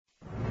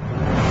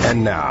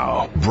And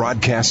now,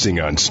 broadcasting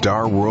on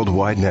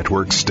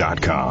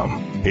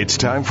StarWorldWideNetworks.com, it's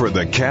time for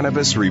the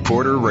Cannabis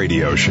Reporter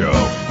Radio Show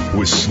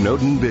with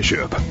Snowden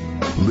Bishop.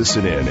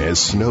 Listen in as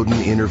Snowden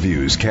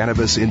interviews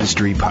cannabis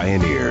industry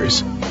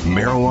pioneers,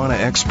 marijuana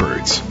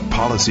experts,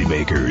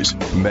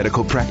 policymakers,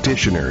 medical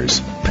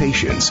practitioners,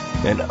 patients,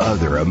 and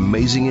other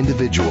amazing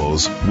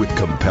individuals with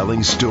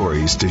compelling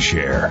stories to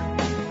share.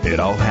 It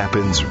all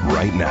happens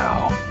right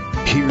now.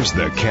 Here's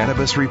the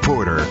Cannabis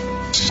Reporter,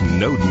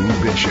 Snowden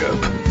Bishop.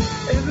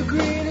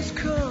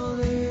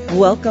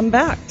 Welcome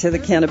back to the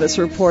Cannabis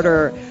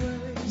Reporter.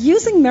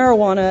 Using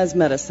marijuana as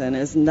medicine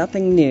is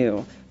nothing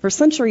new. For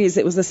centuries,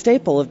 it was a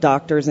staple of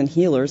doctors and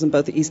healers in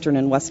both Eastern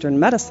and Western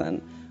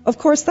medicine. Of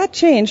course, that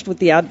changed with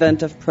the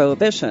advent of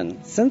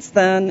prohibition. Since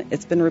then,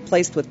 it's been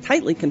replaced with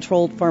tightly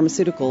controlled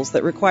pharmaceuticals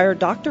that require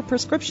doctor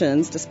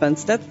prescriptions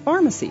dispensed at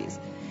pharmacies.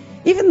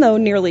 Even though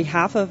nearly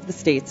half of the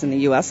states in the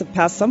U.S. have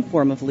passed some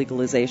form of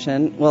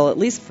legalization, well, at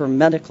least for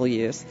medical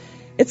use,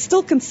 it's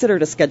still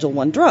considered a Schedule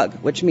I drug,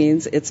 which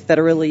means it's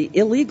federally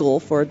illegal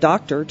for a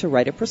doctor to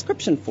write a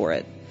prescription for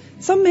it.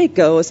 Some may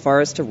go as far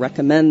as to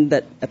recommend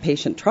that a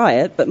patient try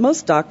it, but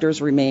most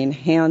doctors remain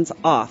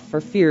hands-off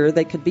for fear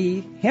they could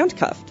be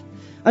handcuffed.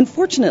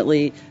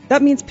 Unfortunately,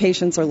 that means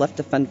patients are left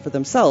to fend for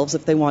themselves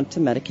if they want to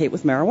medicate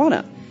with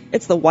marijuana.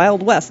 It's the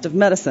Wild West of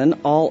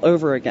medicine all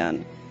over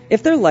again.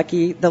 If they're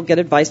lucky, they'll get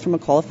advice from a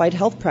qualified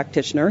health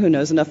practitioner who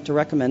knows enough to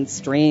recommend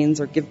strains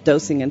or give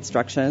dosing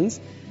instructions,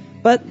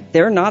 but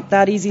they're not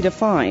that easy to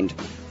find.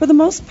 For the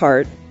most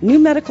part, new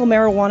medical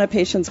marijuana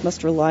patients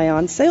must rely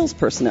on sales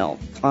personnel,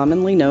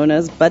 commonly known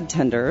as bud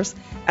tenders,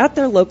 at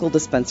their local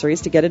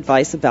dispensaries to get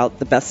advice about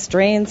the best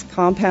strains,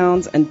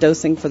 compounds, and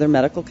dosing for their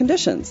medical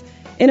conditions.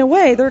 In a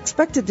way, they're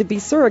expected to be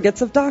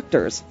surrogates of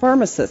doctors,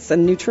 pharmacists,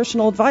 and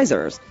nutritional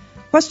advisors.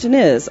 Question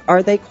is,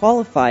 are they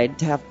qualified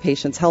to have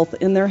patients' health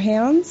in their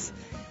hands?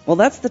 Well,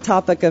 that's the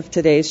topic of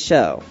today's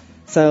show.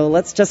 So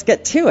let's just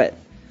get to it.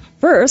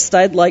 First,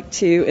 I'd like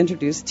to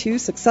introduce two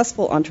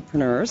successful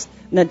entrepreneurs,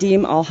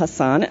 Nadim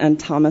Al-Hassan and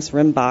Thomas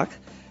Rimbach,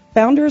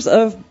 founders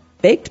of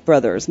Baked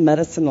Brothers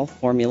Medicinal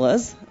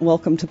Formulas.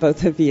 Welcome to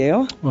both of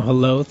you. Well,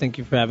 hello. Thank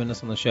you for having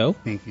us on the show.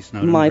 Thank you,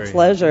 Snowden. My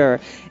pleasure.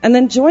 And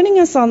then joining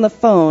us on the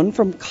phone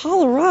from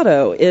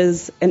Colorado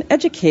is an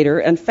educator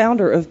and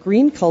founder of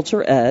Green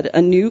Culture Ed,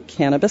 a new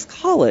cannabis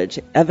college,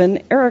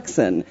 Evan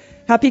Erickson.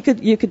 Happy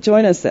you could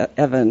join us,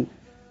 Evan.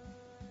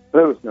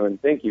 Hello, Snowden.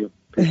 Thank you.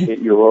 Appreciate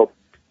you all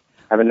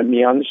having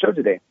me on the show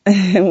today.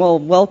 Well,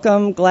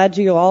 welcome. Glad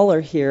you all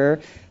are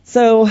here.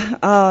 So,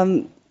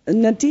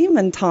 Nadim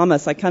and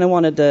Thomas, I kind of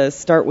wanted to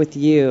start with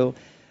you.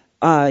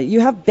 You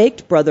have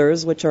Baked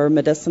Brothers, which are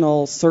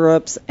medicinal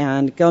syrups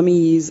and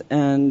gummies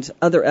and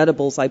other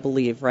edibles, I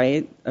believe,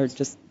 right? Or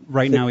just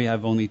right now we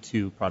have only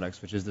two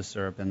products, which is the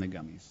syrup and the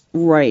gummies.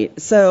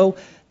 Right. So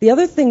the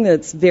other thing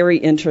that's very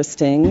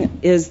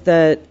interesting is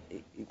that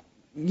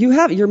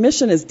your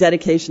mission is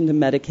dedication to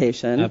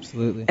medication.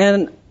 Absolutely.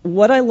 And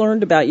what I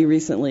learned about you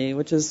recently,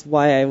 which is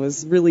why I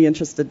was really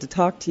interested to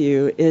talk to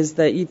you, is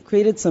that you've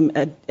created some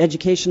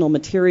educational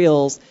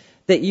materials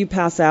that you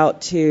pass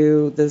out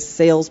to the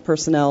sales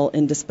personnel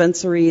in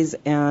dispensaries,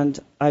 and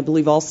I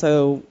believe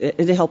also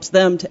it helps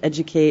them to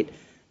educate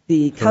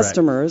the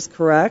customers,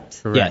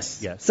 correct?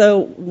 Yes.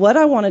 So what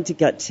I wanted to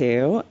get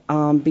to,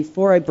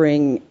 before I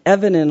bring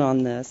Evan in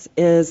on this,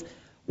 is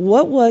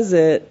what was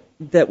it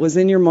that was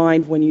in your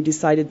mind when you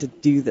decided to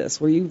do this?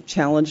 Were you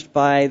challenged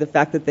by the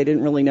fact that they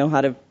didn't really know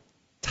how to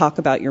talk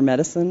about your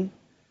medicine?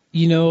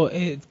 You know,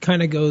 it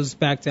kind of goes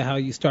back to how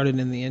you started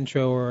in the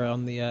intro or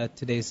on the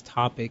today's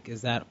topic,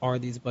 is that are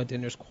these bud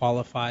tenders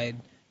qualified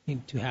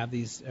to have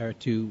these or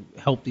to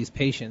help these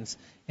patients?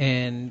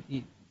 And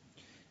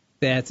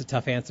that's a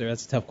tough answer.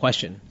 That's a tough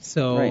question.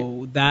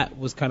 So That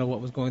was kind of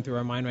what was going through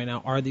our mind right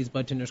now. Are these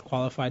bud tenders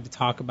qualified to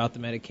talk about the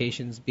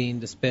medications being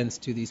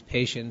dispensed to these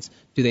patients?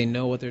 Do they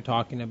know what they're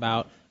talking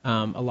about?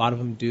 A lot of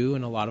them do,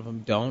 and a lot of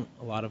them don't.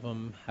 A lot of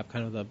them have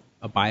kind of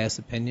a biased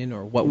opinion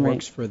or what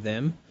works for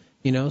them,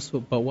 you know.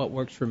 So, but what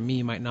works for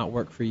me might not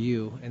work for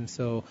you, and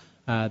so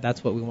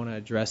that's what we want to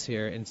address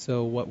here. And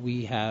so what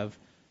we have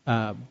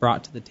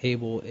brought to the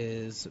table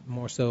is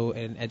more so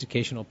an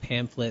educational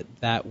pamphlet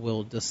that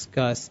will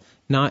discuss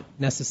not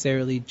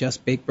necessarily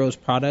just Baked Bros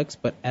products,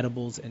 but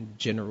edibles in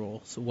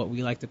general. So what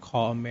we like to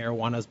call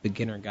marijuana's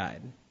beginner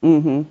guide.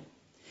 Mm-hmm.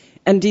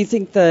 And do you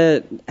think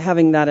that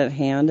having that at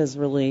hand has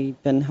really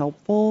been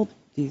helpful?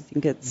 Do you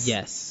think it's...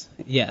 Yes.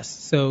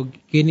 So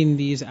getting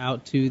these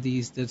out to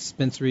these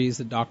dispensaries,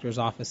 the doctor's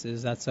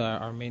offices, that's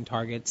our main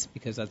targets,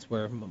 because that's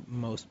where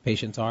most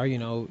patients are. You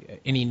know,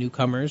 any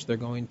newcomers, they're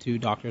going to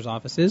doctor's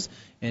offices,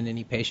 and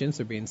any patients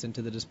are being sent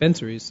to the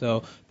dispensaries.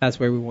 So that's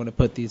where we want to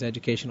put these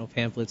educational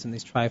pamphlets and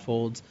these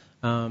trifolds.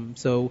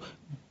 So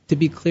To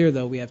be clear,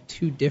 though, we have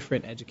two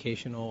different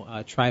educational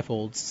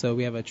trifolds. So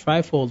we have a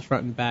trifold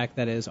front and back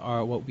that is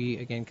what we,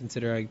 again,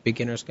 consider a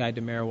beginner's guide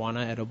to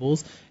marijuana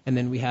edibles. And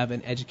then we have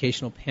an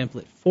educational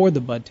pamphlet for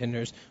the bud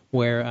tenders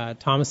where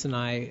Thomas and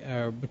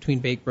I, between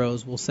Bake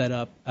Bros, will set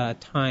up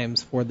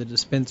times for the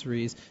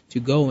dispensaries to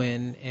go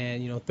in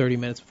and, 30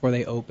 minutes before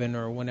they open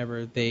or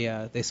whenever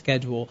they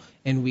schedule,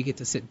 and we get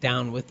to sit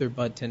down with their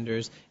bud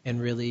tenders and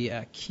really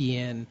key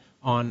in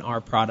on our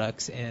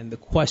products and the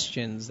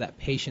questions that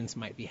patients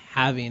might be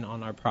having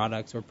on our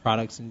products or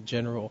products in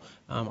general.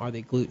 Are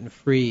they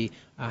gluten-free?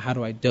 How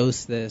do I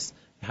dose this?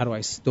 How do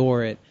I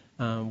store it?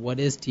 What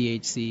is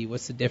THC?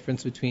 What's the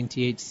difference between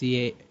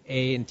THCA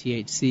and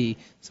THC?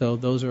 So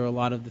those are a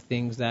lot of the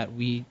things that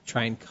we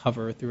try and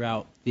cover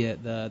throughout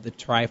the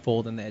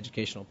trifold and the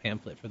educational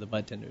pamphlet for the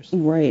bud tenders.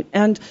 Right.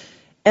 And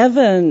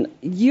Evan,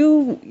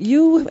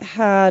 you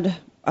had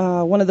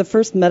one of the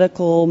first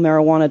medical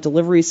marijuana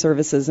delivery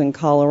services in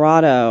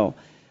Colorado,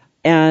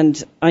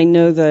 and I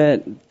know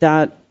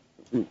that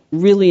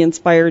really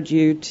inspired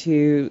you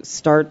to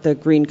start the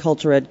Green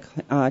Culture Ed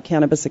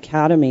Cannabis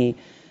Academy.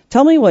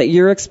 Tell me what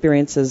your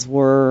experiences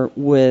were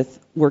with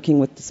working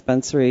with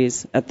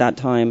dispensaries at that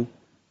time.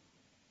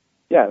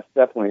 Yes,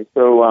 definitely.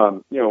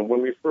 So,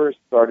 when we first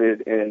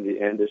started in the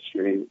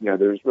industry,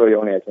 there was really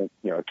only, I think,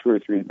 2 or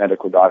 3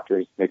 medical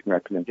doctors making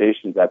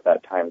recommendations at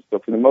that time. So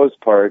for the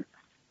most part,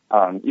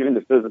 even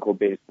the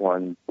physical-based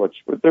ones, which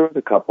there was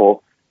a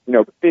couple,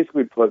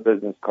 basically put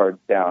business cards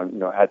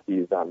down, at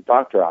these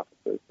doctor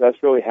offices.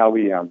 That's really how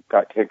we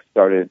got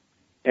kick-started.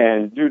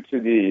 And due to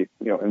the,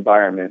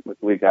 environment with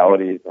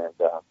legalities and,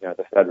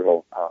 the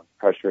federal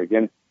pressure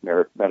against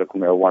medical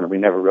marijuana, we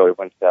never really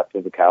went to that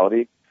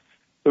physicality.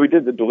 So we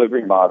did the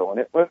delivery model, and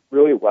it went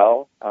really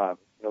well.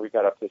 We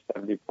got up to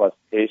 70-plus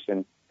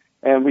patients,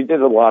 and we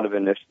did a lot of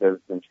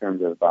initiatives in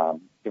terms of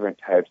different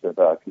types of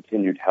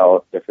continued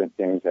health, different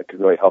things that could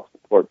really help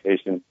support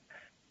patients.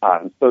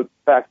 So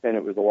back then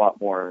it was a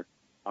lot more,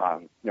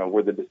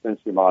 with the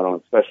dispensary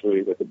model,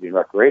 especially with it being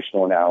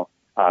recreational now,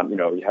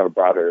 you have a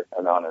broader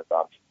amount of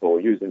people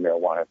using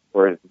marijuana,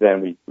 whereas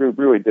then we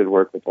really did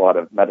work with a lot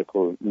of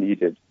medical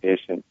needed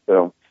patients.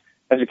 So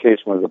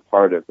education was a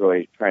part of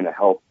really trying to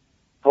help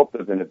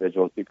those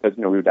individuals because,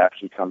 we would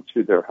actually come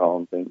to their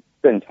homes and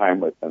spend time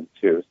with them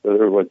too. So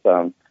there was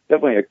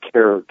definitely a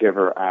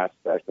caregiver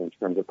aspect in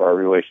terms of our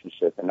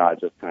relationship and not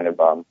just kind of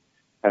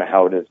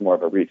how it is more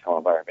of a retail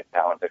environment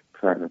now in the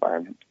current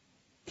environment.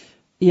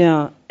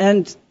 Yeah.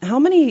 And how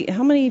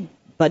many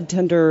bud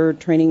tender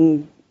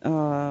trainees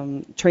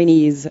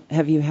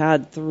have you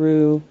had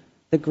through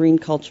the Green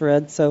Culture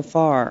Ed so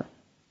far?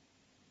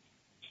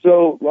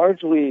 So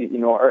largely,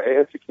 our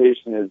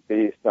education is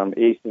based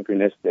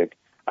asynchronistic.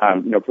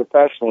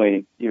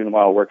 Professionally, even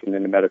while working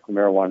in the medical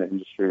marijuana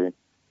industry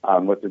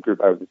with the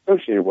group I was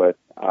associated with,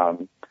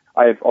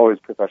 I have always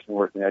professionally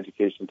worked in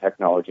education,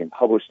 technology, and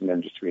publishing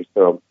industry.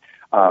 So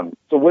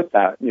with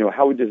that,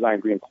 how we design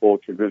Green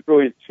Culture was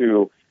really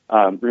to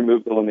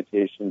remove the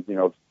limitations,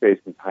 of space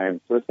and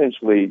time. So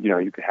essentially,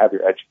 you could have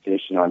your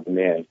education on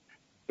demand.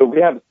 So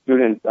we have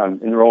students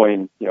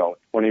enrolling,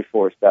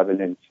 24/7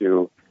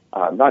 into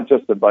not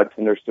just the bud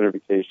tender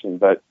certification,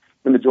 but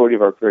the majority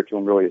of our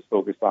curriculum really is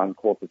focused on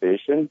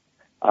cultivation.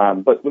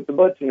 But with the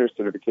bud tender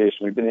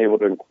certification, we've been able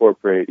to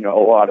incorporate, a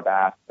lot of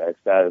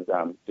aspects, as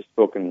just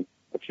spoken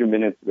a few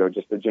minutes ago,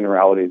 just the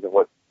generalities of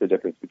what's the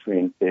difference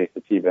between, say,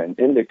 sativa and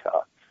indica.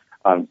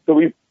 So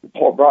we've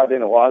brought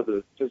in a lot of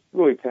those just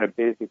really kind of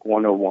basic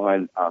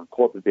 101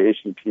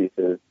 cultivation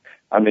pieces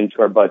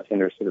into our bud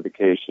tender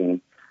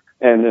certification,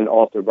 and then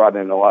also brought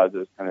in a lot of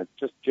those kind of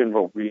just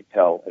general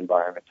retail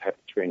environment type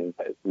of training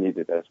that is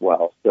needed as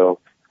well. So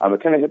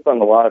it kind of hits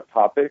on a lot of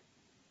topics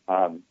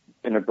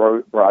in a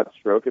broad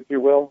stroke, if you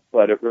will,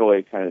 but it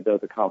really kind of does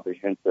a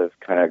comprehensive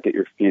kind of get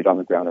your feet on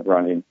the ground and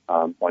running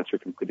once you're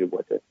completed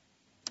with it.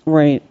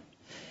 Right.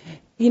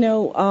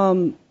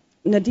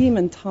 Nadim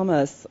and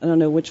Thomas, I don't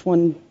know which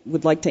one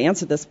would like to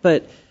answer this,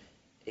 but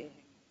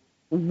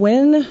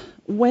when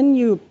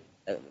you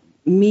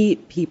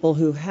meet people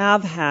who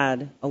have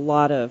had a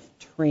lot of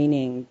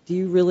training, do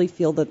you really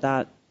feel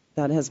that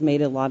has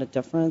made a lot of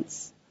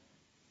difference?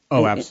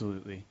 Oh,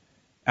 absolutely.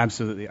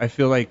 Absolutely. I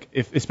feel like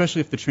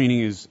especially if the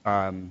training is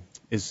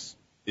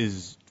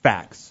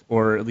facts,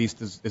 or at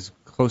least as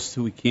close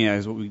to we can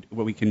as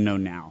what we can know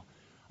now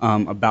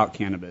about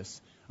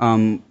cannabis.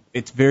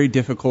 It's very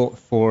difficult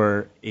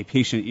for a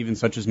patient, even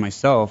such as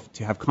myself,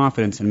 to have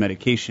confidence in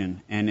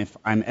medication. And if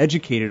I'm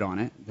educated on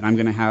it, then I'm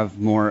going to have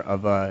more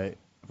of a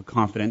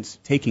confidence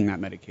taking that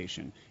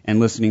medication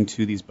and listening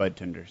to these bud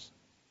tenders.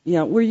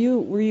 Yeah. Were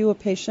you a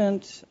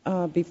patient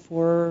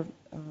before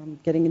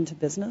getting into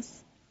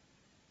business?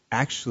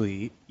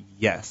 Actually,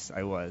 yes,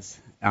 I was.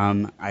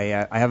 I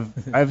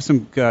have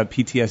some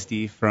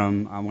PTSD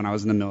from when I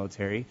was in the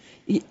military.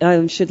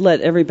 I should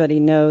let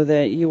everybody know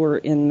that you were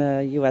in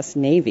the U.S.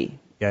 Navy.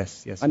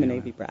 Yes. I'm a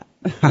Navy brat.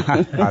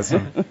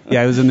 Awesome.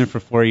 Yeah, I was in there for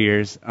 4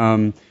 years.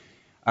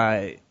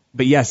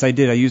 But yes, I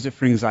did. I used it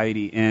for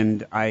anxiety,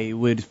 and I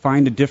would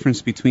find a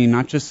difference between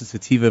not just a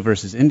sativa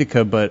versus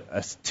indica, but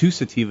two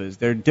sativas.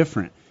 They're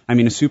different. I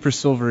mean, a super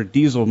silver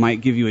diesel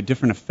might give you a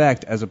different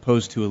effect as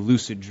opposed to a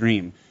lucid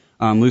dream.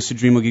 Lucid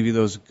dream will give you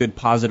those good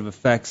positive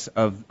effects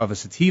of a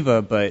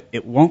sativa, but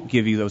it won't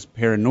give you those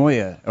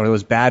paranoia or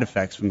those bad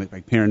effects from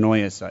like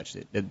paranoia as such.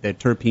 The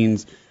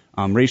terpenes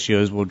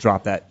ratios will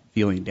drop that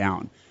feeling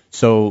down.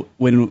 So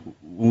when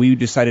we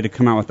decided to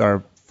come out with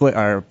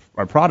our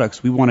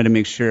products, we wanted to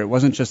make sure it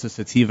wasn't just a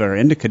sativa or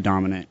indica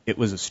dominant, it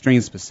was a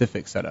strain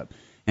specific setup.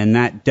 And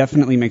that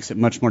definitely makes it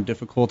much more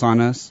difficult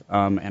on us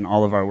and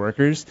all of our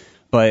workers,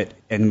 but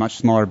in much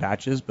smaller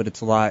batches, but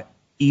it's a lot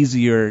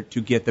easier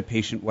to get the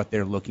patient what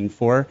they're looking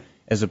for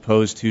as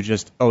opposed to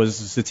just, oh, is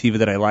this a sativa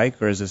that I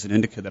like or is this an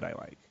indica that I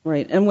like?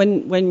 Right. And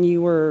when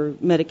you were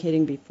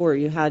medicating before,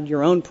 you had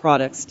your own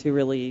products to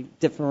really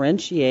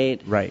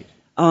differentiate. Right.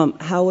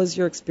 How was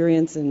your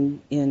experience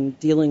in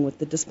dealing with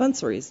the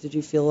dispensaries? Did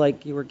you feel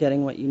like you were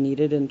getting what you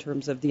needed in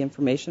terms of the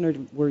information, or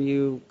were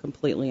you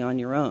completely on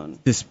your own?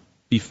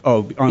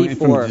 From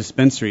the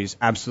dispensaries,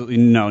 absolutely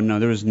no.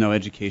 There was no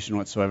education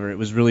whatsoever. It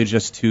was really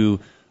just to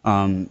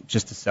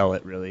sell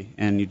it, really,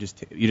 and you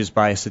just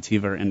buy a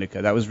sativa or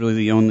indica. That was really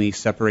the only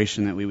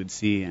separation that we would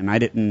see, and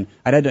I'd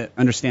had to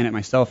understand it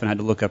myself and had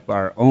to look up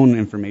our own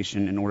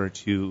information in order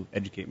to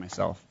educate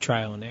myself.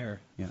 Trial and error.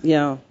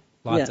 Yeah.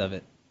 Lots of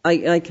it.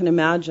 I can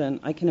imagine.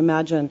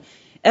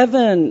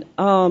 Evan,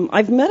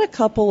 I've met a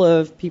couple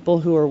of people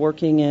who are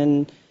working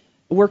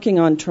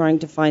on trying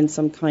to find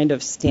some kind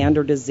of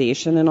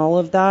standardization and all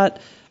of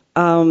that.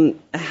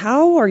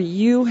 How are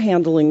you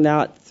handling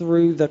that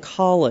through the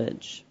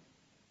college?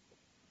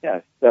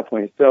 Yes,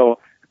 definitely. So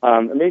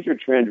a major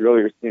trend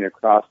really we're seeing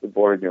across the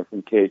board,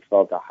 from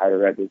K-12 to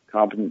higher ed, is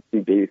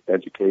competency-based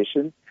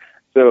education.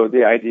 So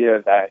the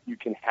idea that you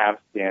can have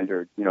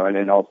standards, and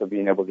then also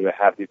being able to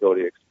have the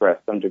ability to express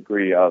some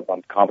degree of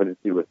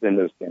competency within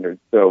those standards.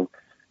 So,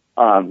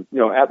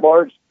 at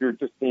large, you're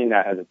just seeing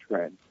that as a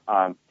trend.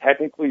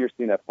 Technically, you're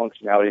seeing that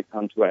functionality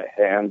come to a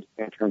hand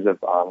in terms of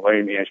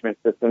learning management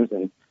systems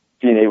and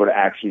being able to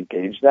actually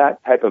gauge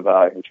that type of,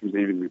 in terms of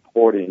even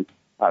reporting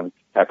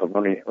type of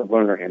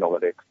learner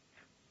analytics.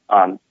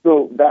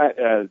 So that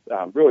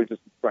is really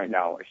just right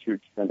now a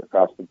huge trend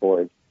across the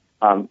board.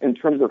 In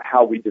terms of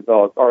how we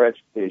developed our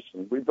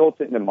education, we built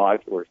it in a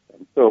modular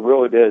sense. So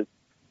really it is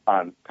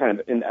kind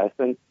of in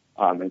essence,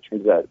 in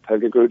terms of that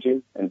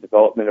pedagogy and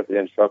development of the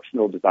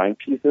instructional design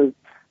pieces,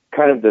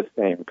 kind of the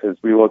same, because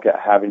we look at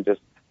having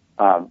just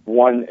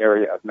one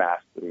area of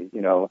mastery,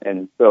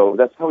 and so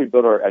that's how we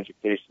build our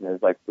education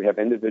is like we have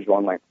individual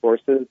online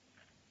courses,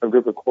 a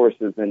group of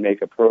courses then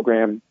make a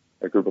program,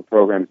 a group of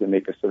programs that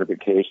make a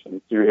certification.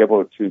 So you're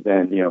able to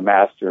then,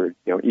 master,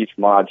 each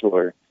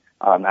modular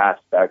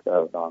aspect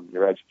of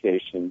your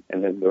education,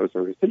 and then those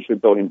are essentially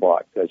building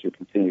blocks as you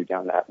continue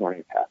down that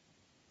learning path.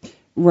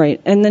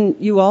 Right, and then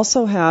you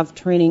also have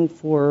training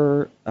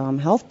for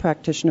health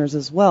practitioners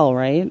as well,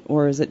 right?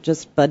 Or is it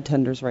just bud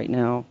tenders right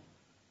now?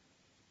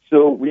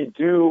 So we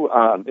do,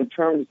 in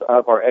terms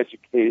of our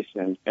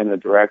education and the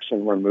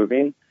direction we're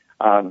moving,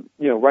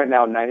 right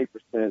now 90%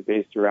 is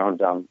based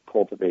around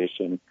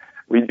cultivation.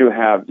 We do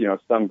have,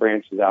 some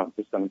branches out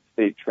into some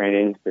state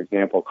training, for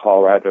example,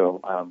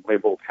 Colorado,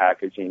 label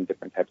packaging,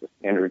 different types of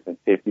standards and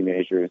safety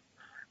measures.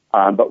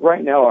 But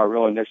right now our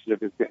real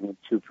initiative is getting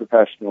to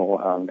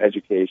professional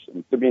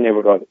education, so being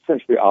able to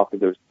essentially offer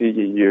those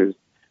CEUs.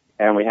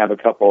 And we have a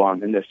couple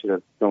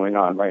initiatives going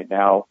on right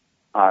now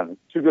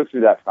to go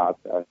through that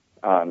process.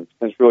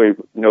 Since really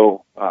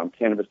no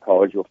cannabis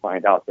college you'll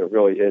find out there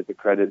really is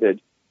accredited.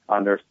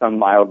 There are some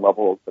mild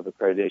levels of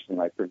accreditation,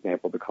 like, for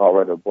example, the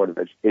Colorado Board of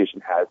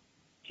Education has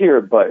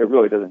here, but it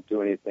really doesn't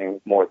do anything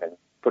more than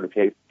put a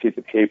piece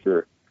of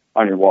paper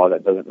on your wall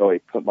that doesn't really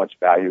put much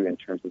value in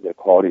terms of the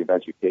quality of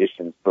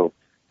education. So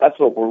that's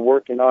what we're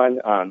working on.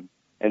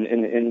 And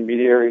in the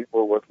intermediary,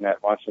 we're working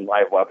at launching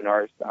live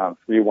webinars,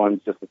 free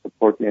ones just to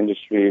support the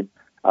industry.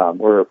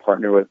 We're a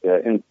partner with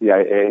the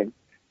NCIA.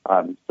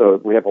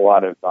 So we have a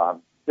lot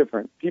of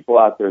different people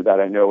out there that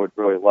I know would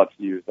really love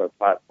to use our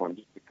platform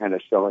just to kind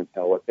of show and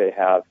tell what they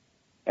have.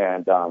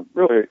 And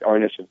really our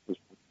initiative is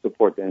to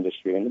support the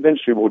industry. And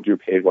eventually we'll do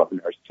paid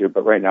webinars too.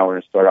 But right now we're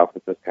going to start off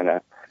with this kind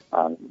of,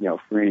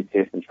 free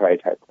taste and try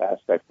type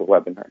aspect of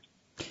webinars.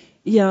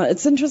 Yeah,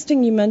 it's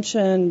interesting you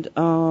mentioned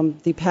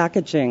the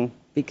packaging,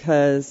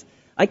 because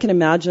I can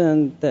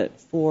imagine that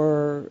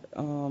for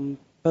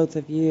both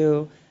of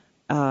you,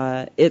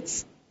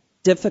 it's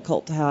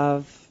difficult to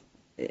have,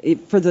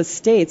 for the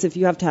states, if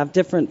you have to have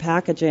different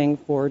packaging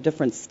for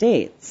different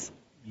states.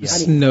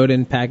 Yes.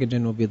 Snowden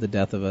packaging will be the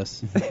death of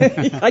us.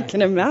 I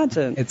can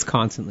imagine. It's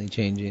constantly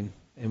changing,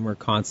 and we're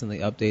constantly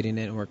updating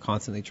it, and we're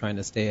constantly trying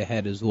to stay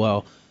ahead as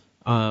well.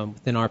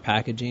 Within our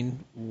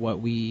packaging, what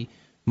we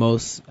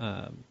most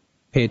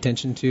pay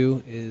attention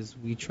to is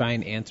we try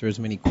and answer as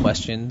many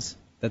questions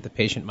that the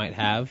patient might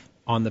have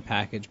on the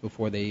package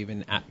before they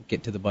even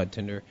get to the bud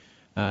tender.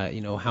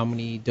 how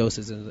many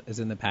doses is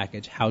in the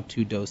package, how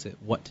to dose it,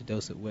 what to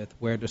dose it with,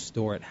 where to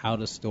store it, how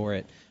to store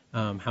it,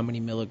 how many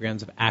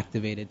milligrams of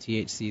activated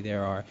THC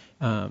there are,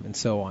 and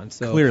so on.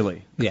 So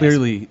clearly, yes.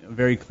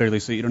 Very clearly,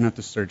 so you don't have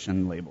to search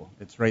on the label.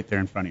 It's right there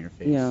in front of your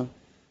face,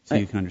 so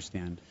you can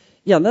understand.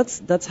 Yeah,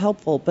 that's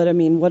helpful. But I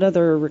mean, what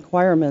other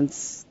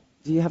requirements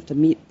do you have to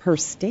meet per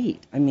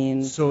state? I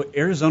mean, so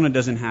Arizona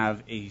doesn't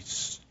have a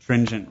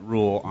stringent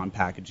rule on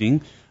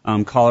packaging.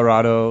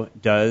 Colorado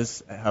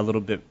does a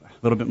little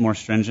bit more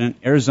stringent.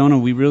 Arizona,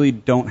 we really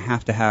don't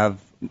have to have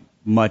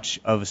much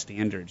of a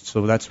standard.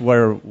 So that's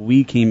where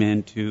we came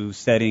in to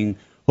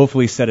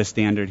hopefully set a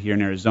standard here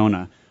in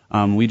Arizona.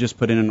 We just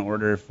put in an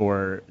order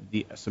for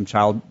some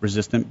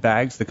child-resistant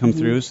bags to come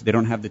through, so they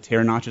don't have the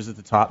tear notches at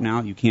the top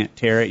now. You can't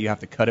tear it. You have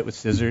to cut it with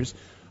scissors.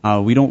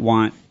 We don't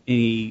want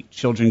any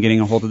children getting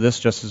a hold of this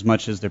just as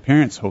much as their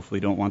parents hopefully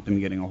don't want them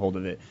getting a hold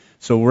of it.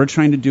 So we're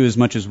trying to do as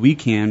much as we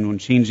can when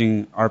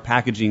changing our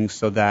packaging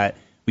so that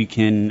we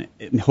can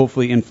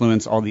hopefully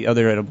influence all the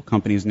other edible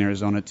companies in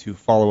Arizona to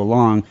follow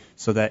along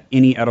so that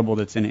any edible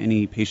that's in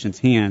any patient's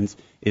hands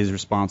is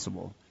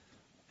responsible.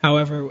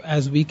 However,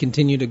 as we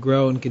continue to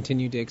grow and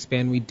continue to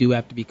expand, we do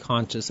have to be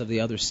conscious of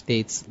the other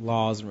states'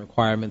 laws and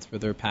requirements for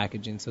their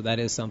packaging. So that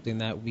is something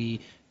that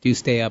we do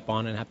stay up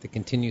on and have to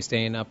continue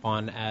staying up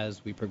on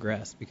as we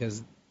progress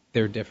because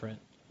they're different.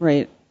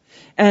 Right.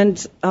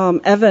 And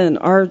Evan,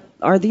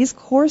 are these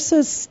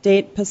courses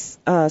state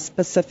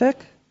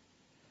specific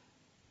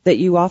that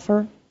you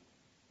offer?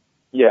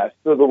 Yes.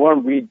 So the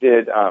one we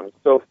did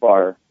so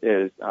far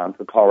is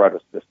for Colorado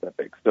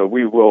specific. So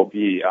we will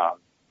be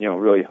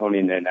really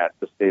honing in at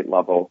the state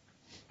level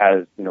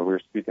as, we're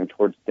speaking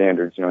towards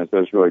standards, as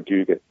those really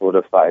do get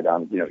solidified.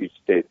 Each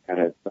state's kind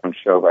of its own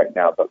show right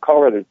now. But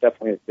Colorado is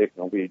definitely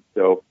taking the lead.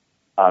 So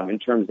in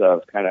terms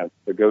of kind of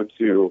the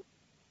go-to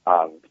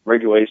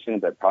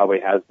regulations that probably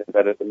has been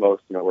vetted the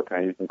most, we're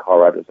kind of using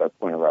Colorado as our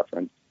point of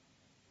reference.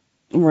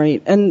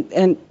 Right.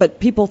 But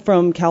people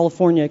from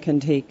California can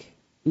take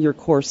your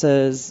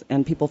courses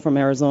and people from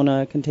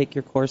Arizona can take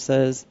your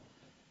courses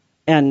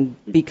and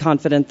be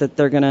confident that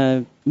they're going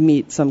to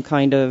meet some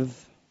kind of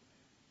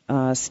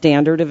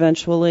standard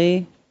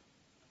eventually?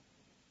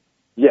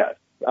 Yes.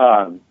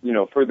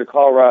 For the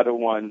Colorado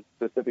one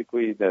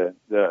specifically,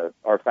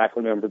 our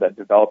faculty member that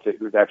developed it,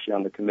 who was actually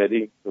on the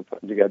committee, for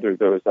putting together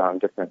those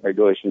different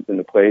regulations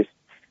into place,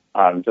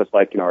 just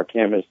like our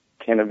cannabis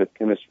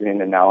chemistry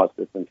and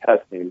analysis and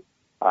testing.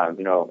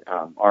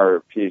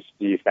 Our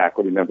PhD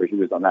faculty member, he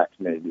was on that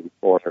committee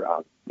before,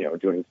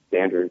 doing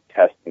standard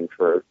testing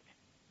for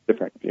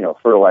different,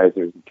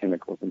 fertilizers and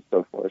chemicals and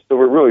so forth. So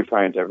we're really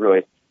trying to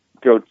really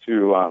go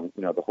to,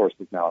 the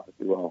horse's mouth, if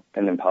you will,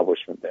 and then publish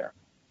from there.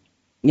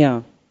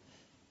 Yeah.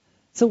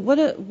 So what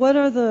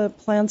are the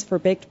plans for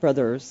Baked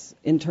Brothers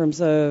in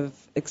terms of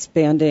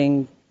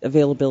expanding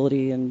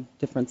availability in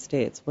different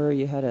states? Where are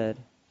you headed?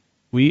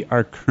 We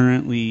are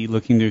currently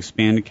looking to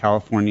expand to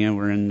California.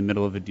 We're in the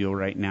middle of a deal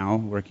right now,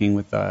 working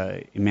with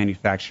a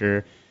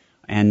manufacturer,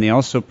 and they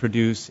also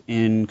produce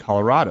in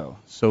Colorado.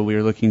 So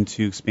we're looking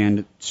to expand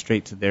it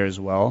straight to there as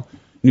well.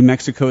 New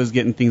Mexico is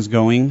getting things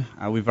going.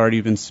 We've already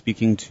been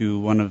speaking to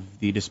one of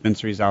the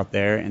dispensaries out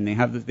there, and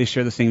they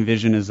share the same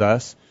vision as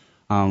us.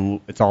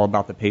 It's all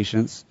about the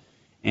patients,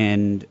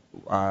 and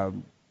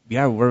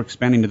we're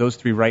expanding to those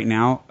three right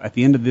now. At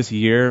the end of this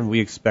year,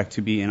 we expect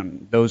to be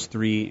in those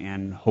three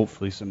and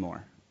hopefully some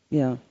more.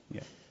 Yeah.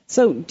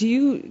 So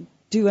do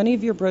any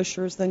of your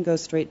brochures then go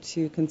straight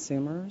to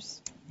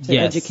consumers to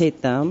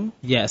educate them?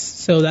 Yes.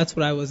 So that's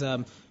what I was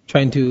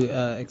trying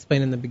to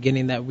explain in the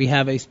beginning, that we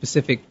have a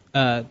specific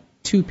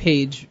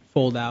 2-page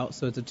fold out.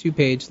 So it's a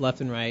 2-page left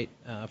and right,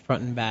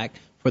 front and back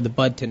for the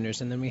bud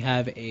tenders. And then we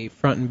have a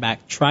front and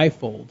back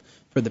trifold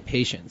for the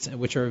patients,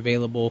 which are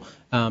available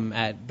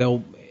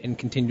they'll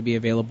continue to be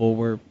available.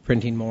 We're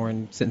printing more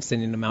and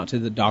sending them out to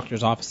the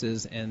doctor's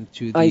offices and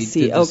to the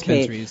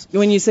dispensaries. Okay.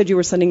 When you said you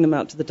were sending them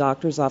out to the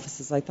doctor's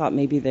offices, I thought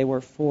maybe they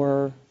were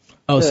for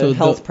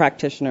health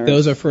practitioners.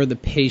 Those are for the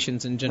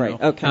patients in general.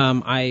 Right. Okay.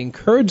 I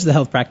encourage the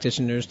health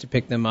practitioners to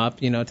pick them up,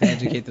 to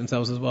educate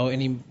themselves as well.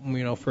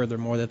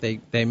 Furthermore that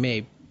they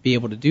may be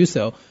able to do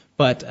so.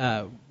 But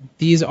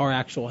these are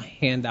actual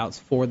handouts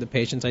for the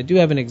patients. I do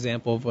have an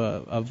example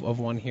of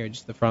one here,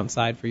 just the front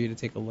side, for you to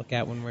take a look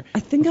at when we're.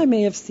 I think I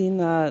may have seen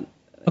that.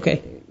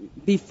 Okay.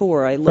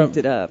 Before I looked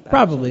it up.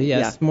 Probably,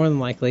 yes, more than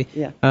likely.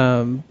 Yeah.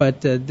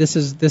 But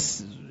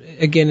this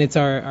again. It's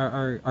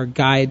our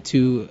guide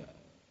to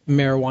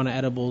marijuana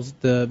edibles,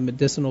 the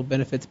medicinal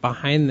benefits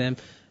behind them.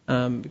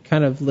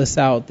 Kind of lists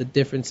out the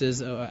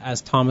differences, as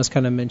Thomas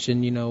kind of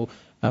mentioned.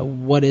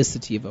 What is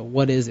sativa?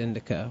 What is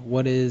indica?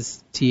 What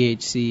is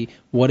THC?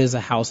 What is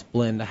a house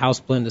blend? A house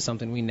blend is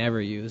something we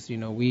never use.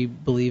 We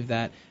believe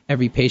that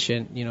every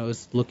patient,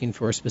 is looking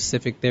for a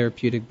specific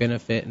therapeutic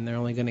benefit, and they're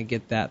only going to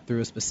get that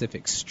through a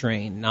specific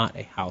strain, not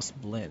a house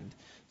blend.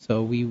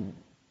 So we,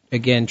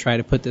 again, try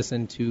to put this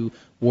into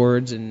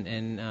words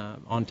and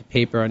onto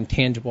paper on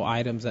tangible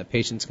items that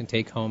patients can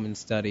take home and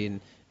study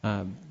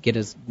and get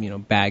as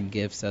bag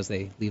gifts as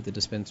they leave the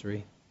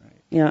dispensary.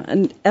 Yeah,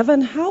 and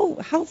Evan,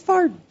 how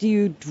far do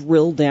you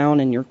drill down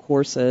in your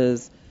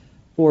courses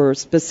for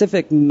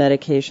specific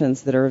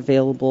medications that are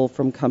available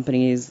from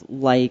companies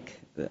like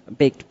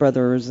Baked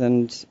Brothers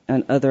and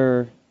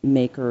other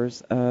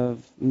makers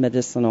of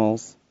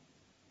medicinals?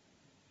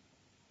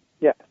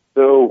 Yeah.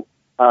 So,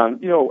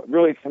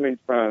 really coming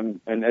from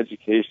an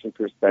education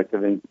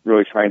perspective and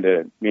really trying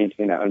to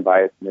maintain that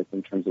unbiasedness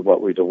in terms of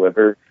what we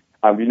deliver,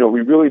 we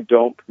really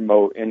don't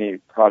promote any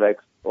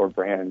products or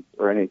brands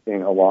or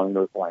anything along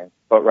those lines,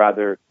 but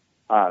rather,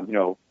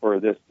 for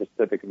this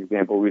specific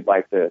example, we'd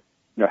like to,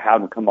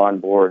 have them come on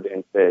board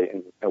and say,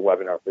 in a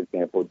webinar, for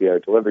example, would be our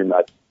delivery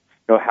method.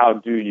 How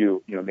do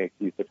you, make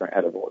these different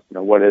edibles?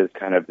 What is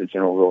kind of the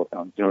general rule of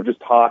thumb? Just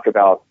talk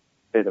about,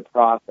 say, the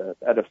process,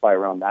 edify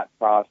around that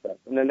process,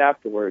 and then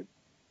afterwards,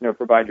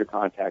 provide your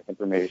contact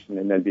information,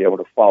 and then be able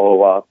to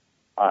follow up,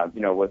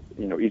 with,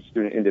 each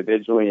student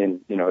individually, and,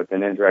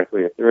 then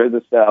indirectly, if there is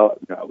a sale,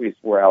 at least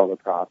we're out of the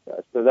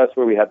process. So that's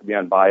where we have to be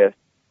unbiased,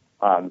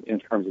 in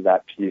terms of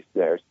that piece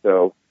there.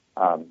 So,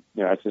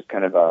 it's just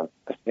kind of a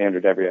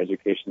standard every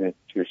education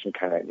institution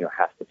kind of,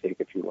 has to take,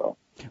 if you will.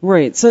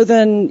 Right. So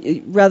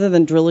then, rather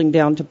than drilling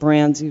down to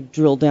brands, you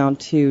drill down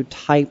to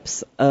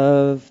types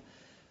of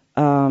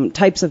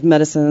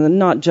medicine, and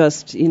not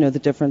just, the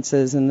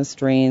differences in the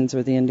strains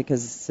or the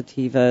indicas,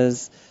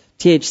 sativas,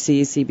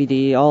 THC,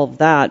 CBD, all of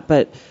that,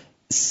 but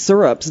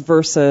syrups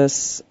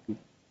versus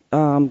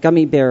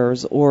gummy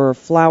bears, or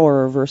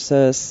flour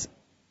versus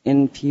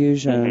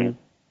infusion. Mm-hmm.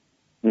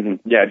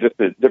 Mm-hmm. Yeah, just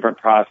the different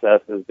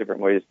processes,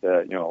 different ways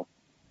to,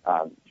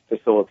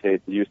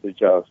 facilitate the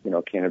usage of,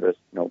 cannabis,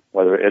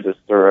 whether it's a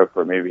syrup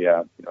or maybe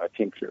a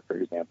tincture, for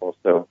example.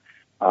 So,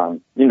 so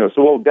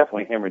we'll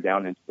definitely hammer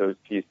down into those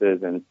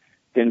pieces and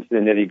get into the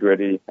nitty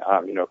gritty.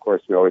 Of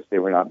course, we always say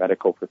we're not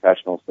medical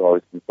professionals, so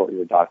always consult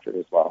your doctor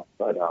as well.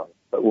 But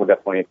we'll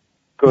definitely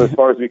go as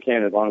far as we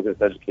can, as long as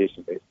it's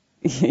education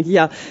based.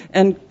 Yeah,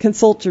 and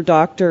consult your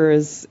doctor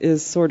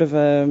is sort of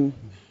a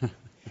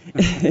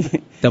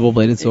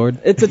double-bladed sword.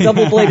 It's a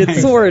double-bladed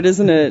sword,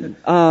 isn't it?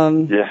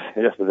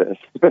 Yes, it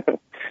is.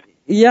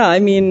 Yeah, I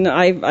mean,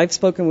 I've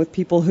spoken with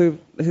people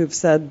who've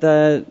said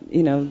that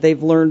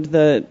they've learned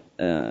that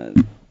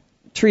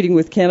treating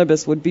with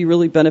cannabis would be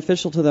really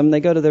beneficial to them. They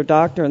go to their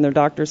doctor, and their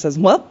doctor says,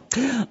 "Well,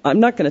 I'm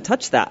not going to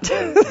touch that."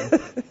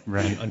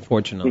 Right,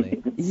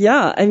 unfortunately.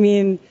 Yeah, I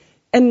mean,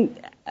 and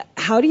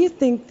how do you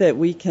think that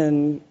we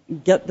can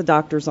get the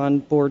doctors on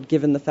board,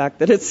 given the fact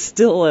that it's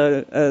still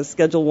a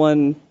Schedule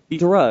I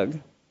drug?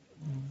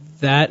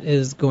 That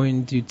is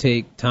going to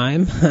take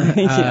time,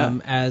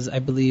 as I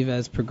believe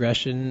as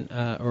progression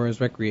or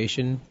as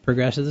recreation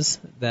progresses,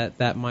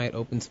 that might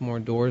open some more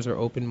doors or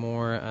open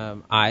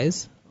more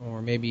eyes,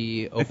 or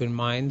maybe open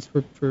minds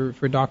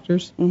for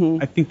doctors.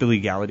 Mm-hmm. I think the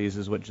legalities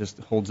is what just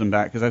holds them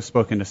back, because I've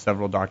spoken to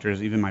several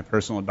doctors, even my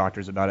personal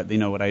doctors, about it. They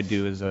know what I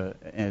do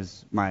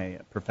as my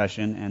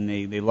profession, and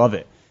they love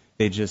it.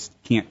 They just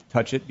can't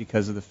touch it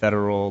because of the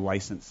federal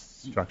license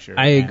structure.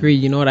 I agree.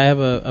 You know what? I have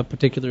a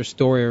particular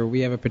story, or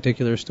we have a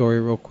particular story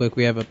real quick.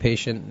 We have a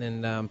patient,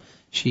 and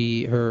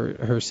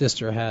her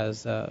sister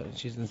has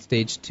she's in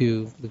stage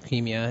 2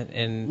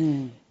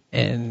 leukemia,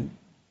 and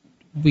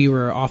we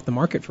were off the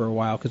market for a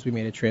while because we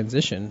made a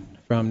transition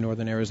from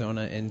northern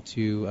Arizona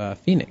into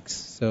Phoenix.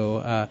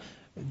 So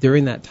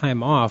during that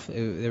time off,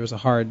 there was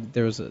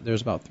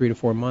about 3 to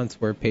 4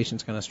 months where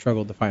patients kind of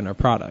struggled to find our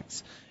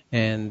products.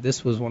 And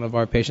this was one of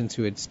our patients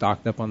who had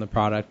stocked up on the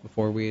product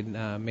before we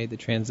had made the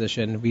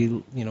transition.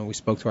 We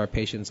spoke to our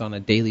patients on a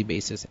daily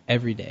basis,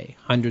 every day,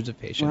 hundreds of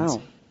patients.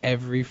 Wow.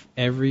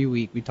 Every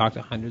week we talked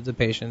to hundreds of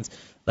patients,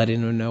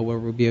 letting them know where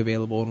we'll be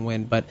available and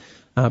when. But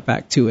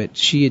back to it,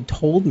 she had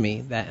told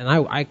me that, and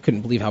I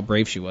couldn't believe how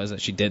brave she was that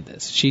she did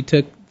this. She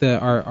took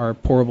our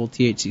pourable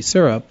THC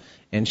syrup,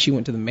 and she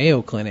went to the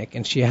Mayo Clinic,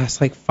 and she asked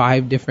like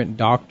 5 different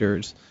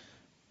doctors,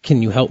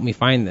 "Can you help me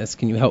find this?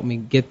 Can you help me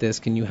get this?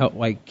 Can you help,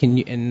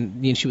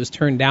 and she was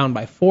turned down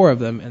by 4 of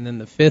them, and then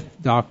the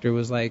 5th doctor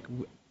was like,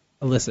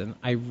 "Listen,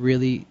 I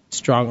really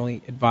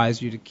strongly advise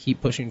you to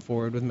keep pushing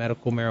forward with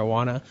medical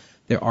marijuana.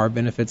 There are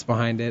benefits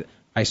behind it.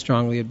 I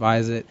strongly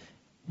advise it,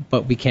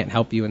 but we can't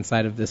help you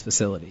inside of this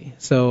facility."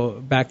 So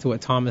back to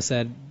what Thomas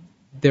said,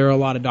 there are a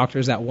lot of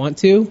doctors that want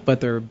to, but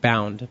they're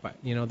bound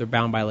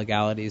by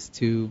legalities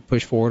to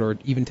push forward or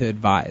even to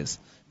advise.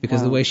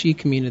 Because the way she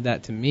communicated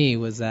that to me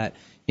was that,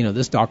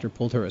 this doctor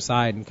pulled her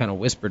aside and kind of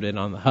whispered it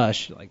on the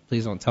hush, like,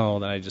 "Please don't tell her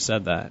that I just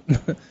said that."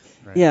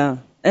 Right. Yeah,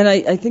 and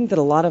I think that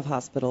a lot of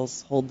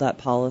hospitals hold that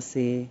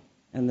policy,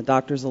 and the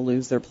doctors will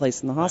lose their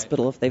place in the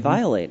hospital if they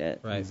violate it.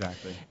 Right.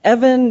 Exactly.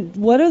 Evan,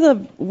 what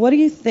do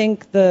you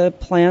think the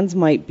plans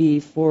might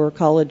be for a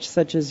college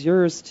such as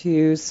yours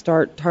to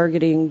start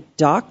targeting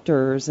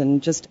doctors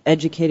and just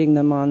educating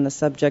them on the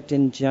subject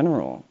in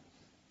general?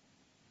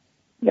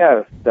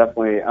 Yes,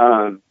 definitely.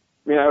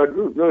 I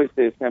would really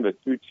say it's kind of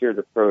a 2-tiered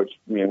approach.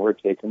 We're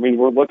taking.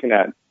 We're looking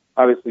at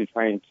obviously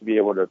trying to be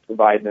able to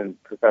provide them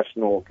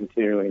professional,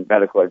 continuing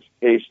medical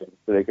education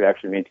so they could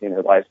actually maintain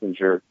their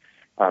licensure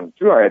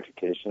through our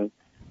education.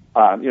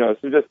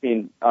 So just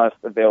being us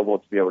available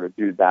to be able to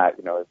do that,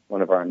 is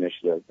one of our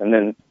initiatives. And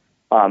then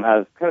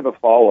as kind of a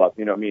follow-up,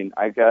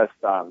 I guess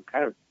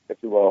kind of, if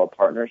you will, a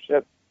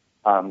partnership,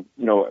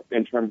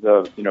 in terms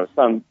of,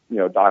 some,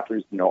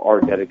 doctors,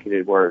 are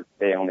dedicated where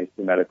they only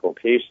see medical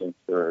patients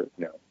or,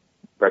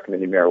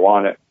 recommending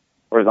marijuana.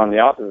 Whereas on the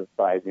opposite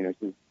side,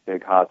 these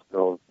big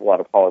hospitals, a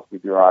lot of policy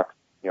bureaucracy,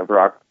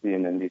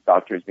 and then these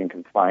doctors being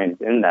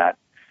confined in that,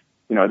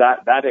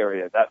 that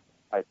area, that's,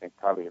 I think,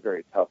 probably a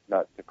very tough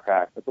nut to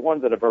crack. But the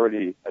ones that have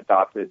already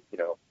adopted,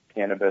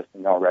 cannabis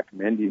and are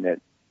recommending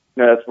it,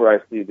 that's where I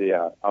see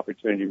the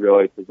opportunity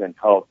really to then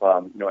help,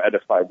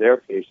 edify their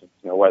patients,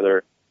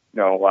 whether,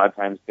 a lot of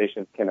times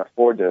patients can't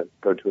afford to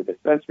go to a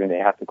dispensary and they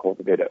have to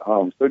cultivate at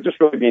home. So just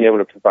really being able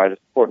to provide a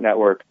support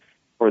network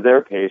for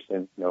their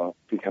patients,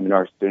 becoming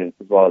our students,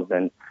 as well as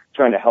then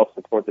trying to help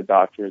support the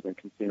doctors and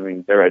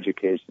continuing their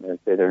education and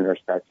say their nurse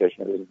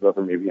practitioners,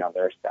 whoever may be on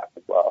their staff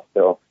as well.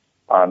 So,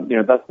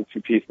 that's the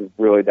two pieces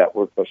really that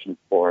we're pushing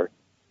for.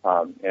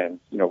 And,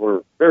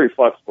 we're very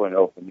flexible and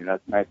open.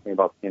 That's the nice thing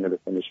about the cannabis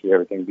industry,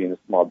 everything being a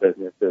small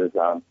business is,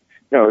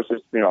 it's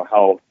just,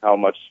 how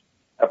much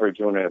effort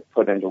you want to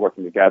put into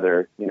working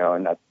together,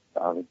 and that's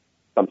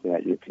something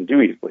that you can do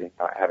easily,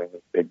 not having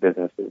these big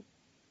businesses,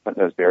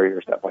 putting those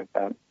barriers up like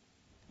that.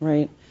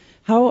 Right.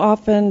 How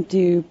often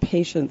do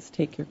patients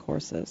take your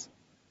courses?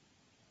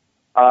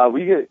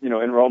 We get,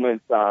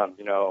 enrollments, I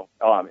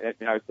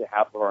would say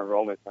half of our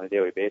enrollments on a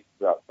daily basis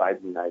are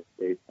outside the United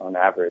States on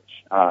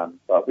average.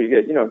 But we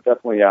get,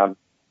 definitely a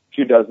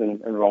few dozen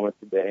enrollments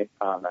a day,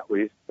 at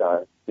least,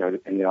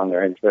 depending on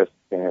their interests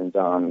and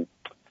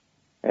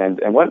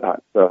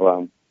whatnot.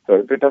 So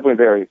it definitely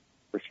varies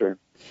for sure.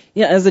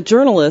 Yeah, as a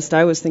journalist,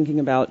 I was thinking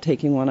about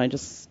taking one. I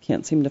just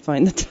can't seem to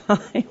find the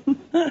time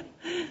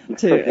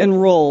to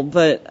enroll.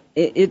 But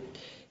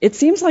it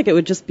seems like it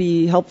would just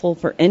be helpful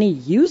for any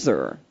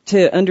user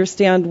to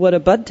understand what a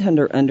bud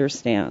tender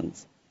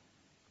understands.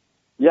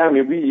 Yeah,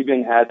 we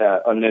even had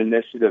an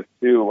initiative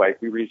too.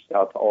 Like we reached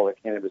out to all the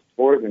cannabis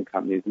tourism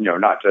companies,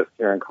 not just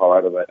here in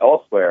Colorado but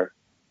elsewhere.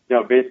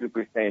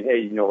 Basically saying,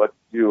 hey, let's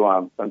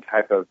do some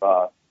type of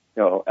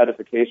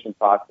edification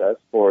process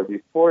for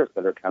these tourists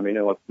that are coming,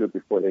 and let's do it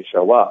before they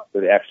show up, so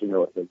they actually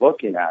know what they're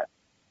looking at.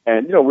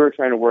 And we were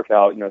trying to work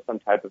out, some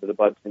type of the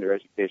bud tender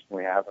education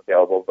we have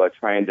available, but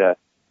trying to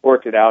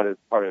work it out as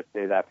part of,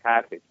 say, that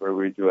package where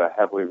we do a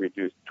heavily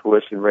reduced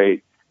tuition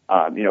rate,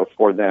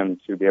 for them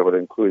to be able to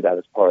include that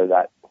as part of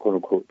that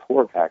quote-unquote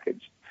tour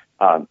package.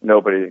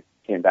 Nobody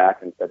came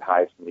back and said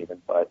hi to me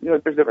even, but,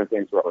 there's different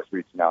things we're always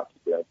reaching out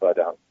to do, but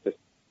just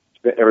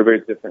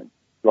everybody's different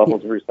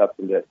levels of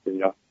receptiveness,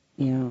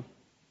 Yeah.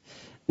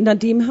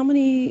 Nadim, how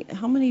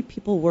many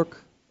people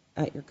work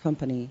at your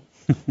company?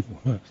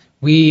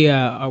 We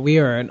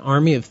are an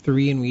army of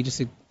 3, and we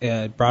just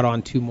brought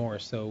on 2 more,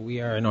 so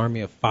we are an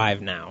army of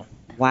 5 now.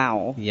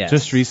 Wow. Yes.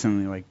 Just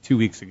recently, like 2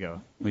 weeks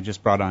ago, we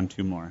just brought on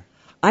 2 more.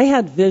 I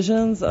had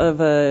visions of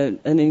an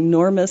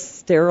enormous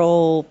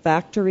sterile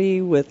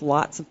factory with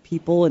lots of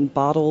people and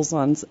bottles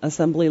on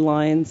assembly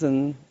lines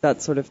and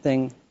that sort of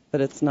thing, but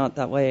it's not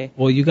that way.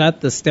 Well, you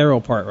got the sterile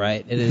part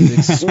right. It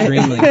is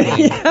extremely clean.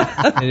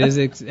 Yeah. It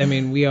is.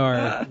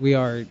 We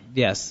are.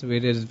 Yes,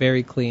 it is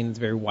very clean. It's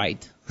very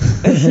white.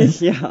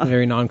 Yeah.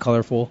 Very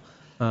non-colorful.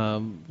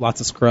 Lots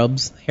of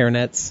scrubs,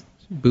 hairnets,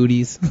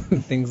 booties,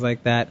 things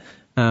like that.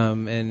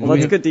 And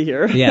that's good to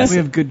hear. Yes, we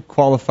have good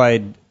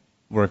qualified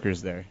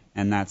workers there,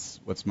 and that's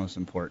what's most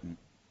important.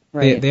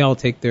 Right. They all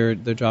take their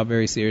job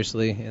very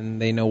seriously,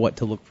 and they know what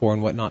to look for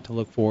and what not to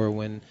look for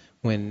when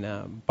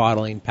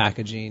bottling,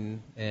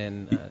 packaging,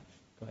 and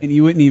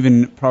you wouldn't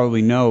even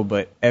probably know,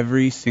 but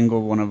every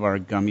single one of our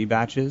gummy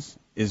batches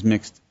is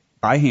mixed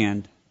by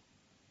hand.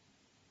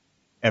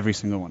 Every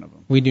single one of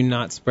them. We do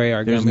not spray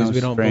our gummies. No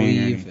we don't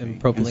believe in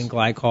propylene Yes.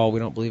 glycol. We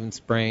don't believe in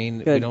spraying.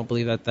 Good. We don't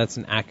believe that that's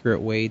an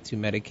accurate way to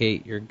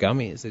medicate your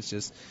gummies. It's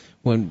just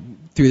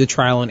through the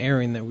trial and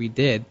erroring that we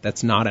did,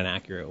 that's not an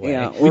accurate way.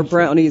 Yeah, or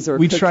brownies or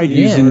we cookies. tried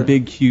using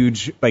big,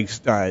 huge,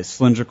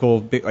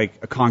 cylindrical, big, like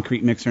a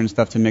concrete mixer and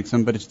stuff to mix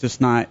them, but it's just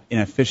not an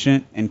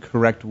efficient and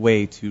correct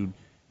way to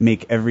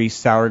make every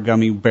sour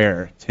gummy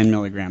bear 10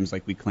 milligrams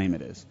like we claim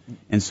it is.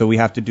 And so we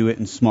have to do it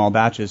in small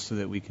batches so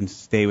that we can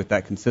stay with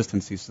that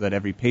consistency, so that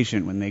every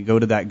patient, when they go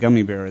to that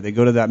gummy bear or they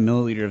go to that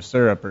milliliter of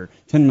syrup or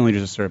 10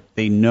 milliliters of syrup,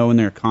 they know and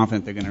they're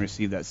confident they're going to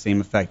receive that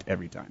same effect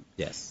every time.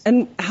 Yes.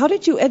 And how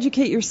did you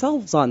educate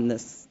yourselves on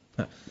this?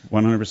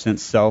 100%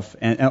 self.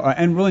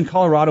 And really in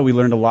Colorado, we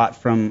learned a lot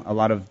from a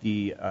lot of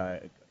the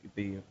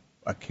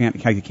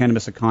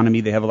cannabis economy.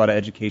 They have a lot of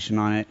education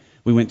on it.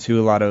 We went to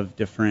a lot of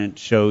different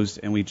shows,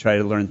 and we tried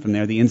to learn from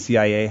there. The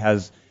NCIA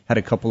has had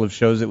a couple of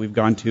shows that we've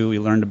gone to. We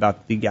learned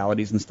about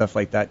legalities and stuff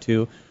like that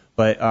too.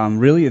 But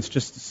really, it's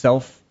just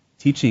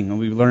self-teaching. And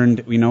we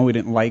learned, we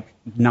didn't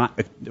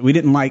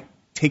like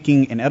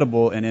taking an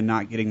edible and then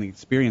not getting the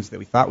experience that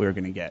we thought we were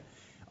going to get,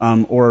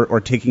 or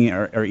taking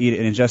or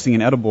eating and ingesting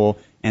an edible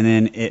and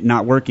then it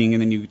not working,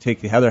 and then you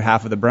take the other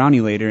half of the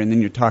brownie later, and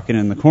then you're talking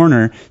in the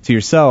corner to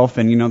yourself,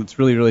 and it's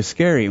really, really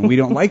scary, and we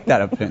don't like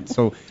that offense.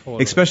 So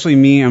Totally. especially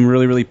me, I'm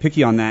really, really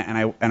picky on that,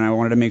 and I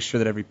wanted to make sure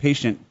that every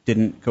patient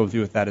didn't go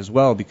through with that as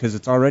well, because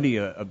it's already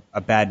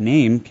a bad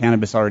name.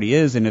 Cannabis already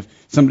is, and if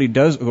somebody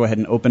does go ahead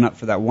and open up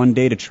for that one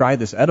day to try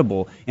this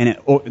edible,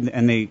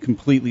 and they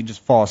completely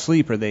just fall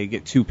asleep, or they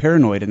get too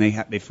paranoid, and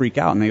they freak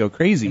out and they go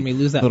crazy, and we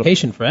lose that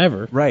patient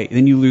forever. Right,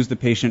 then you lose the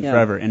patient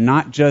forever, and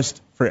not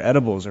just for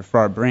edibles or for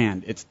our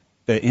brand. It's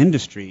the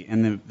industry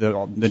and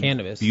the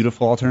cannabis,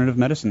 beautiful alternative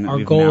medicine that our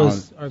we've goal now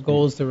is our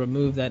goal is to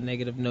remove that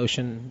negative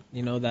notion,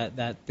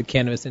 that the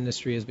cannabis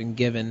industry has been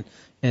given,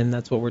 and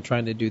that's what we're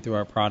trying to do through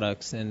our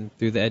products and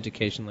through the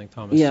education, like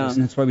Thomas. Yeah,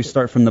 and that's why we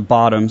start from the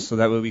bottom, so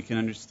that way we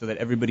can so that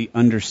everybody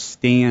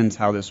understands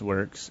how this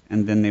works,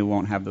 and then they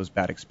won't have those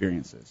bad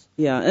experiences.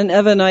 Yeah, and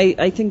Evan,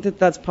 I think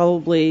that's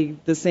probably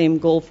the same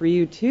goal for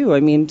you too. I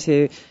mean,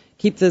 to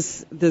keep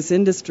this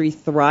industry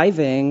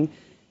thriving,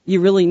 you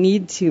really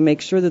need to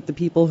make sure that the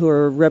people who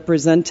are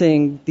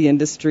representing the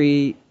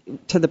industry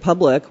to the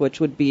public, which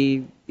would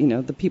be,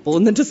 the people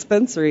in the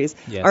dispensaries,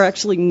 yes. are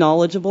actually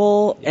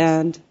knowledgeable yes.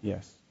 and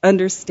yes.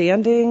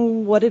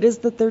 understanding what it is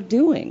that they're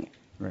doing.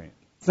 Right.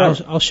 So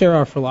I'll share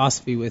our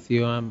philosophy with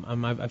you.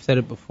 I've said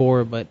it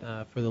before, but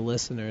for the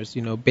listeners,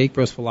 Bake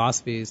Bros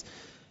philosophies.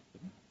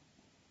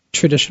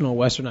 Traditional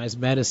westernized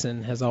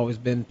medicine has always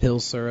been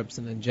pills, syrups,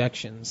 and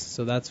injections.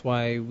 So that's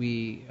why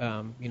we,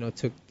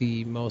 took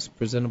the most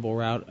presentable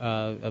route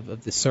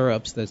of the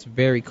syrups. That's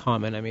very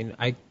common. I mean,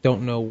 I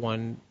don't know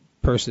one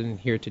person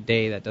here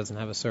today that doesn't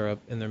have a syrup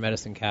in their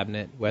medicine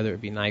cabinet, whether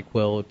it be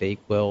NyQuil,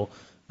 Dayquil.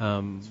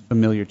 It's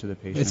familiar to the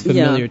patient. It's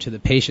familiar to the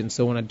patient.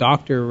 So when a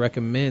doctor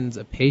recommends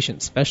a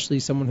patient, especially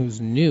someone who's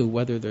new,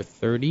 whether they're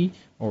 30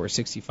 or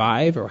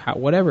 65 or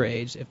whatever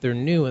age, if they're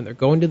new and they're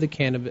going to the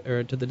cannabis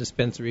or to the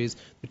dispensaries,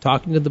 they're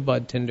talking to the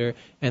bud tender,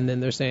 and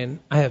then they're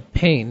saying, "I have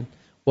pain."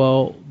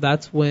 Well,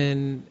 that's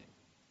when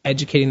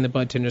educating the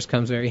bud tenders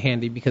comes very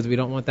handy, because we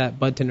don't want that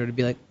bud tender to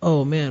be like,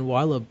 "Oh man, well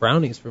I love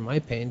brownies for my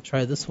pain.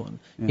 Try this one."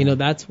 Yeah.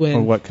 That's when.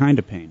 Or what kind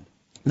of pain?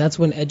 That's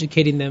when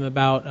educating them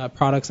about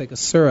products like a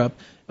syrup,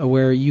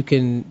 where you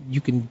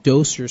can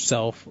dose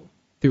yourself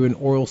through an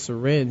oral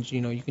syringe.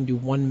 You can do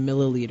 1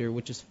 milliliter,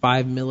 which is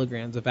 5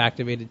 milligrams of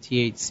activated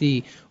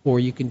THC, or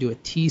you can do a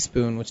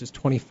teaspoon, which is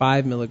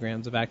 25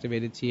 milligrams of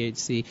activated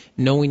THC.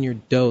 Knowing your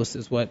dose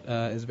is what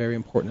is very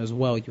important as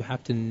well. You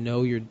have to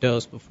know your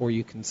dose before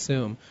you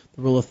consume.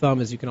 The rule of thumb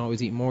is you can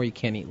always eat more, you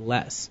can't eat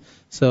less.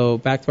 So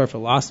back to our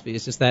philosophy,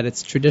 it's just that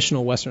it's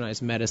traditional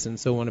westernized medicine.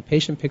 So when a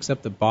patient picks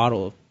up the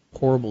bottle of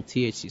pourable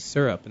THC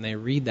syrup and they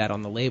read that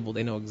on the label,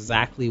 they know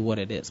exactly what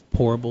it is,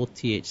 pourable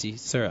THC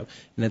syrup,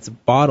 and it's a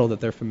bottle that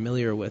they're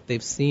familiar with.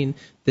 They've seen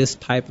this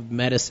type of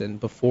medicine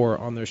before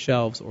on their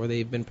shelves, or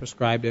they've been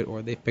prescribed it,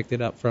 or they've picked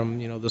it up from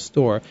the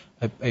store,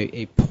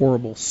 a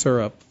pourable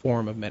syrup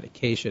form of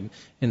medication.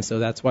 And so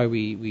that's why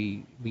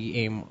we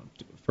aim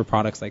for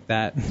products like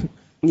that.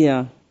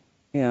 Yeah.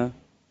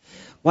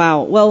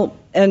 Wow. Well,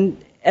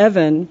 and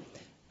Evan,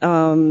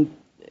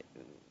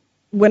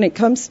 when it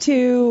comes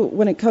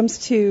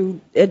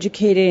to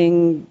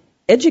educating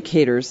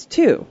educators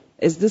too,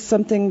 is this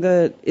something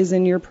that is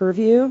in your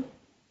purview?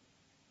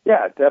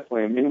 Yeah,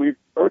 definitely. I mean, we've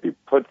already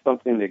put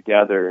something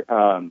together.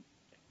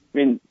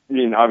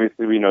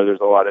 Obviously we know there's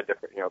a lot of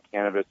different,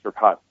 cannabis or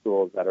pot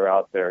schools that are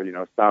out there,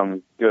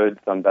 some good,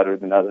 some better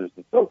than others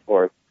and so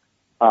forth.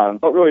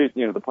 But really,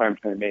 the point I'm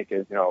trying to make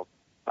is,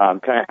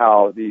 kind of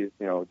how these,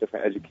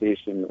 different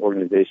education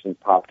organizations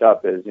popped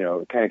up is,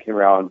 it kind of came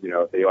around,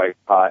 they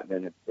liked pot, and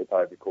then they thought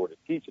it'd be cool to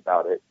teach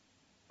about it.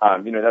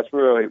 That's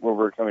really where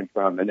we're coming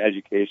from, an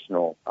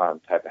educational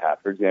type of hat.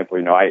 For example,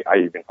 I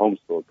even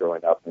homeschooled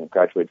growing up and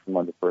graduated from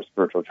one of the first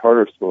virtual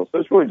charter schools, so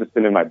it's really just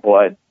been in my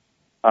blood.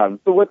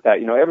 So with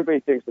that, everybody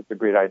thinks it's a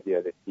great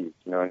idea to teach,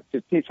 and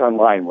to teach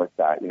online with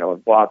that.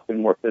 It's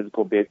often more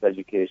physical-based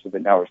education,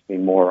 but now we're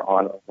seeing more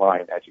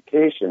online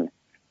education.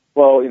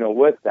 Well,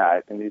 with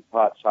that, and these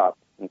pot shops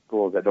and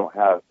schools that don't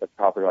have the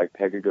proper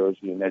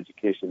pedagogy and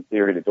education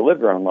theory to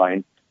deliver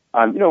online,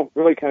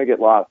 really kind of get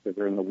lost because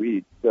they're in the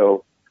weeds.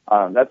 So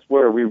that's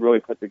where we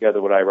really put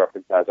together what I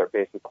reference as our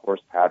basic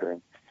course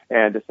pattern.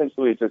 And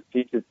essentially it just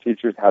teaches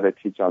teachers how to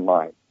teach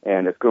online.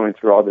 And it's going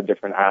through all the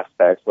different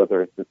aspects,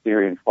 whether it's the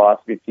theory and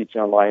philosophy of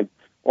teaching online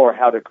or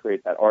how to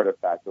create that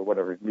artifact or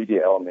whatever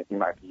media element you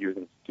might be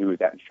using to do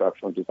that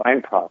instructional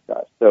design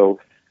process.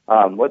 So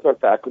with our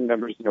faculty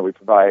members, we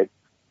provide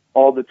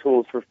all the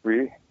tools for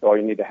free. So all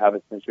you need to have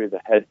essentially is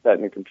a headset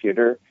and a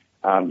computer.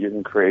 You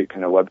can create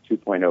kind of Web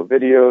 2.0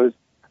 videos,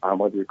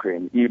 whether you're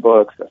creating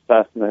ebooks,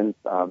 assessments,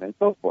 and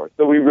so forth.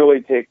 So we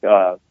really take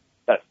that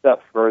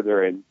step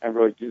further and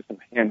really do some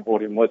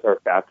hand-holding with our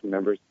faculty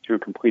members to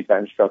complete that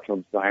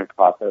instructional design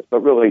process, but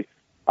really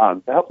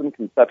to help them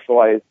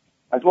conceptualize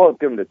as well as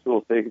give them the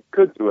tools so they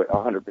could do it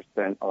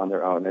 100% on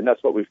their own. And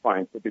that's what we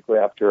find typically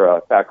after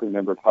a faculty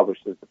member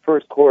publishes the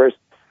first course,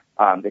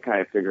 they kind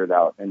of figure it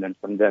out. And then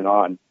from then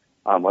on,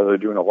 whether they're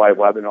doing a live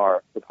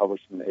webinar or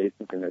publishing the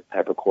asynchronous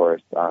type of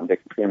course, they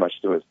can pretty much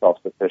do it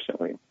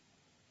self-sufficiently.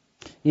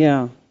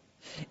 Yeah.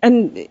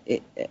 And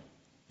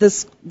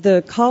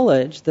the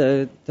college,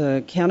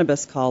 the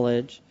cannabis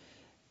college,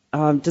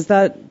 does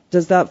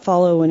that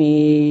follow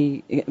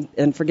any?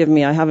 And forgive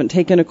me, I haven't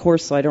taken a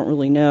course, so I don't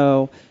really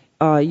know.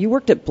 You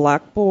worked at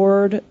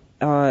Blackboard.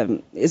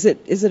 Is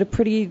it a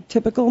pretty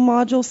typical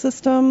module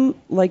system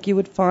like you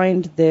would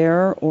find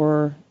there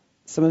or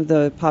some of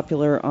the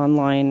popular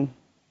online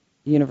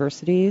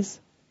universities?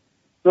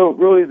 So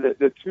really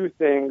the two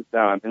things,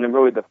 and then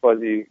really the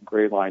fuzzy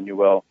gray line, you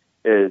will,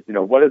 is,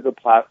 what is the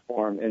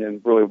platform, and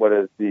then really what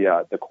is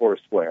the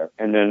courseware.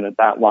 And then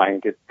that line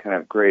gets kind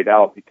of grayed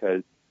out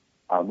because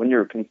when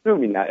you're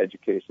consuming that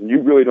education,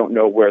 you really don't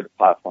know where the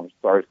platform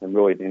starts and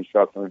really the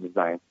instructional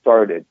design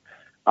started.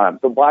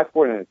 So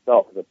Blackboard in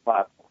itself is a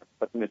platform,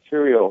 but the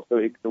material,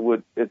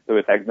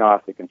 it's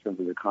agnostic in terms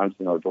of the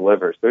content it'll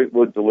deliver. So it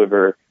would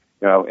deliver,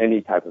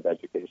 any type of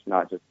education,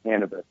 not just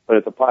cannabis, but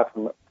it's a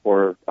platform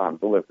for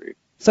delivery.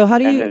 So how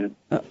do you?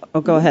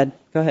 Go ahead.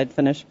 Go ahead.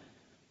 Finish.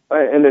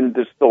 And then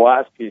just the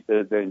last piece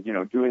is then,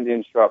 doing the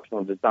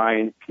instructional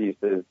design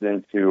pieces,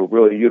 then to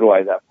really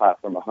utilize that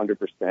platform 100%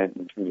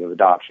 in terms of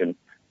adoption,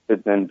 to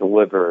then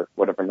deliver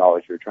whatever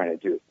knowledge you're trying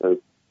to do. So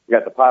you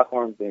got the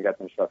platform, then you got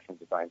the instructional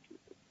design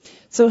pieces.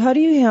 So how do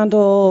you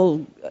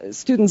handle?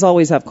 Students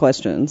always have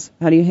questions.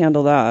 How do you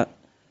handle that?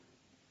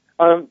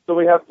 So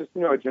we have just,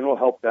 a general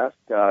help desk.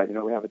 We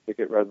have a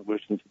ticket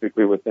resolution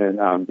typically within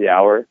the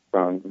hour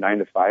from 9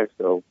 to 5.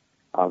 So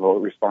we'll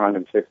respond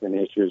and fix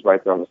any issues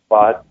right there on the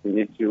spot. If we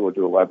need to, we'll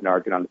do a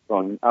webinar, get on the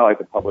phone. I like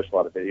to publish a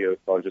lot of videos,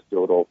 so I'll just do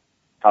a little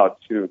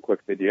how-to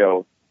quick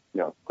video,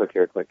 click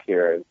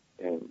here,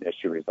 and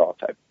issue resolve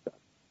type of stuff.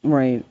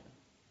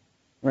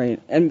 Right.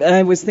 And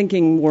I was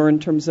thinking more in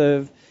terms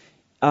of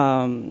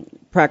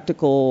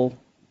practical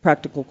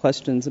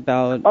questions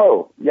about.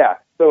 Oh, yeah.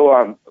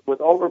 So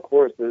with all our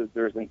courses,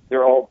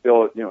 they're all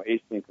built,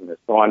 asynchronous,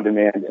 so on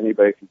demand.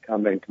 Anybody can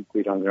come and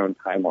complete on their own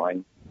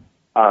timeline.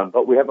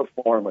 But we have a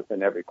form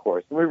within every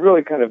course, and we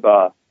really kind of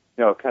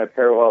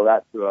parallel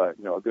that to a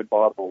good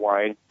bottle of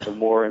wine. The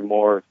more and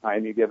more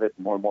time you give it,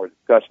 the more and more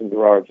discussions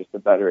there are, just the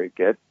better it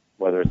gets,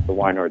 whether it's the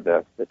wine or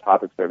the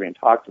topics that are being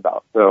talked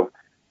about. So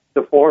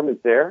the form is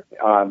there.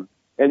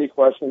 Any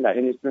question that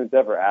any students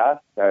ever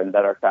ask and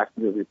that our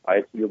faculty will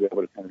reply to, you'll be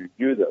able to kind of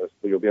review those,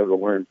 so you'll be able to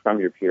learn from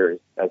your peers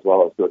as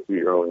well as go through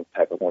your own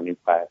type of learning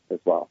class as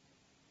well.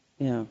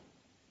 Yeah.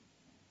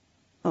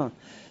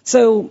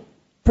 So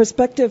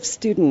prospective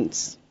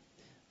students,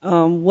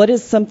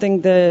 what's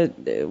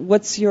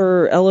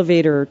your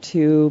elevator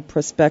to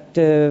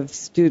prospective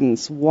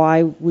students?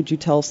 Why would you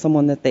tell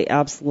someone that they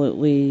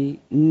absolutely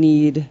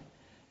need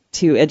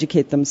to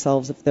educate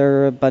themselves if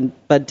they're a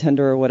bud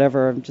tender or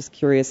whatever? I'm just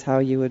curious how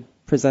you would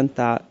present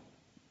that.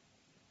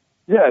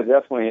 Yeah,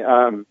 definitely.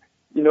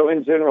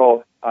 In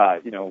general,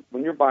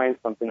 when you're buying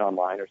something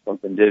online or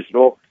something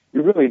digital,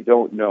 you really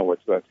don't know what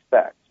to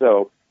expect.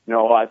 So, a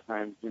lot of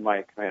times you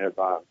might kind of,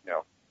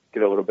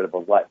 get a little bit of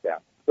a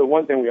letdown. So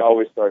one thing we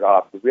always start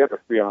off is we have a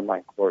free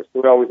online course. So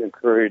we always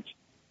encourage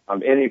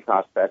any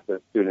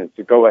prospective student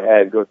to go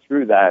ahead, go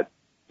through that,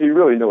 so you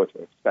really know what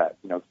to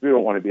expect. Because we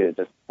don't want to be a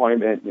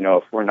disappointment.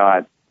 If we're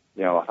not,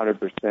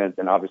 100%,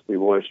 then obviously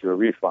we'll issue a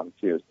refund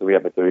too. So we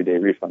have a 30-day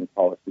refund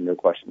policy, no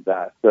questions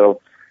asked.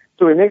 So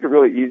we make it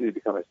really easy to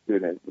become a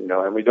student,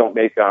 and we don't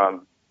make a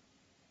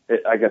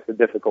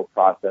difficult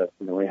process.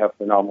 We have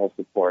phenomenal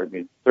support.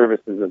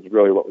 Services is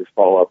really what we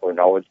follow up our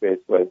knowledge base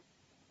with,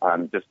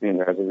 just being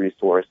there as a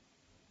resource.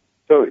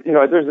 So,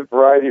 there's a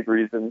variety of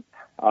reasons.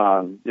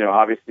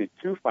 Obviously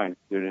to find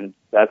students,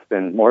 that's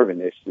been more of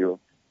an issue,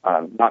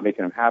 not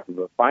making them happy,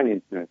 but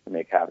finding students to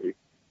make happy.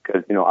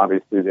 Because,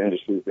 obviously the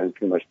industry has been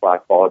pretty much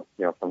blackballed,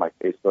 from like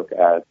Facebook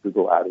ads,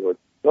 Google AdWords, and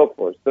so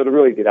forth. So to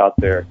really get out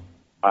there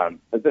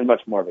has been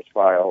much more of a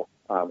trial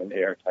and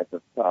error type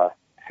of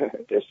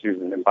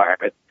issues and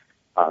environment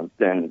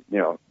than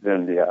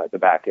the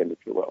back end, if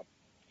you will.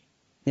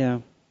 Yeah.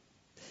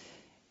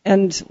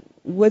 And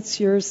what's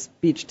your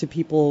speech to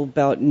people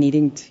about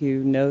needing to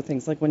know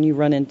things? Like when you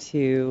run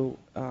into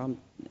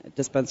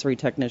dispensary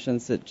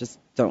technicians that just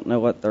don't know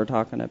what they're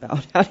talking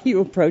about, how do you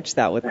approach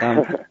that with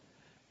them?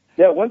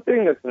 Yeah, one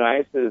thing that's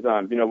nice is,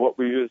 what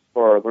we use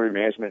for our learning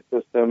management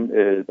system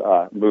is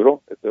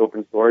Moodle. It's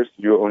open source.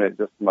 You own it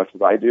just as much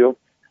as I do.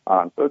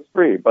 So it's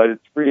free, but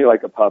it's free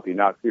like a puppy,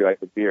 not free like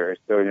a beer.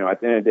 So, at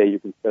the end of the day, you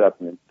can set up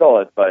and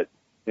install it, but,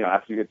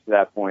 after you get to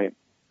that point,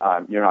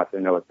 you're not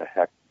going to know what the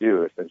heck to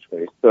do,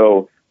 essentially.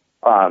 So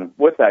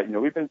with that,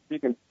 we've been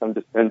speaking to some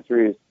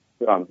dispensaries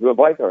who have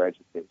liked our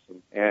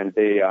education, and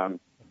they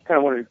kind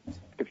of want to,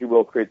 if you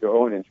will, create their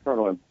own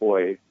internal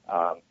employee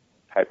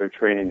type of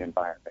training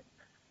environment.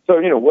 So,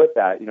 with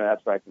that,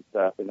 that's where I can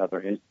set up another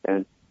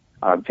instance,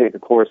 take the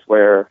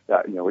courseware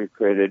that, we've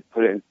created,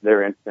 put it into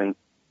their instance.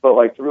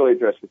 But, to really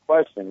address your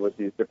question with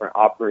these different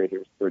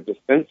operators for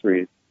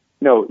dispensaries,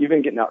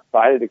 even getting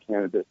outside of the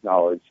cannabis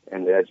knowledge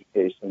and the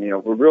education,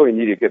 we really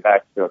need to get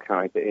back to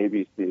accounting the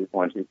ABCs,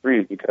 1, 2,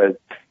 3, because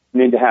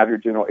you need to have your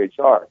general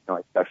HR,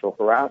 like sexual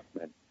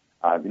harassment,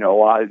 A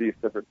lot of these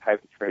different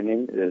types of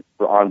training is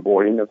for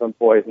onboarding of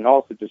employees and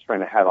also just trying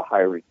to have a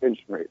higher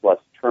retention rate, less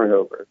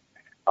turnover.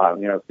 So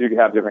you can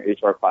have different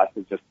HR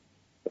classes, just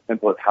as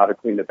simple as how to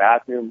clean the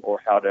bathroom or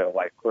how to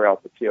clear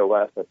out the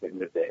POS at the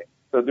end of the day.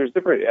 So there's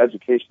different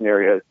education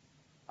areas,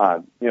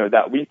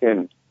 that we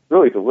can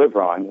really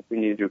deliver on. If we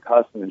need to do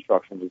custom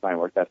instruction design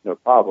work, that's no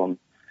problem.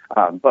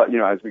 But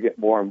as we get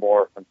more and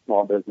more from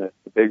small business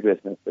to big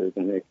businesses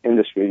in the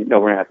industry, we're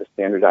going to have to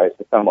standardize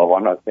to some level.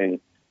 I'm not saying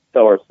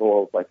sell our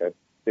souls like a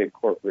big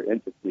corporate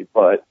entity,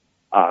 but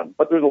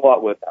there's a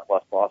lot with that,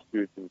 less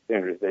lawsuits and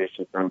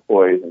standardization for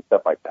employees and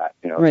stuff like that.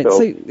 Right.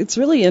 So it's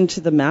really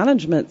into the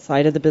management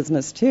side of the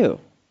business too.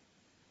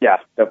 Yeah,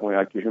 definitely.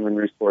 Like your human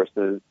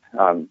resources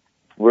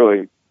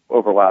really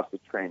overlaps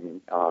with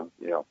training.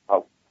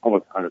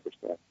 Almost 100%.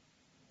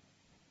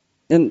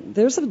 And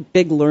there's a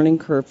big learning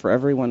curve for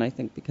everyone, I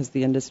think, because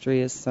the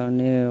industry is so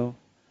new.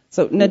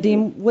 So,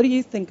 Nadim, what do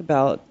you think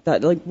about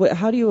that?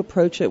 How do you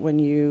approach it when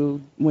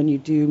you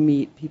do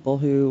meet people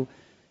who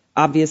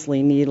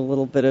obviously need a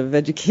little bit of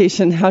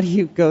education? How do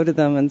you go to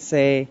them and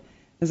say,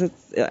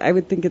 I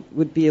would think it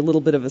would be a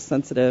little bit of a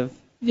sensitive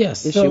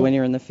issue when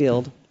you're in the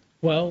field.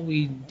 Well,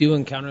 we do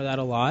encounter that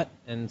a lot,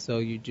 and so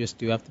you just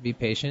do have to be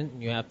patient,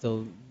 and you have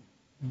to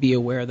be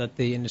aware that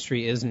the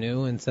industry is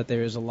new and that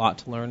there is a lot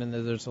to learn and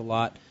that there's a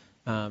lot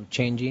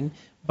changing.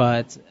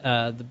 But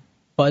the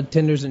bud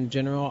tenders in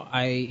general,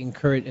 I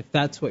encourage, if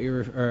that's what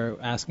you're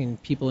asking,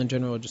 people in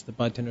general, just the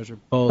bud tenders or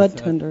both. Bud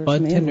tenders.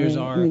 Bud tenders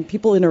are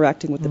people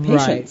interacting with the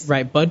patients.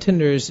 Right. Bud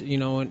tenders,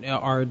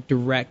 are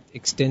direct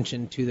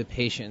extension to the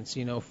patients,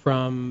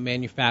 from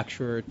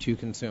manufacturer to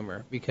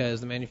consumer.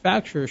 Because the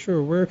manufacturer,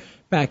 sure, we're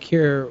back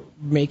here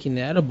making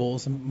the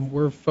edibles, and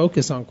we're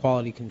focused on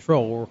quality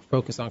control. We're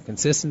focused on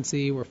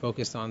consistency. We're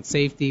focused on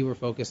safety. We're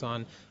focused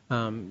on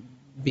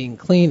being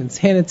clean and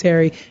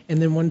sanitary. And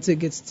then once it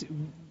gets to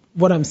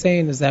what I'm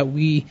saying is that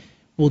we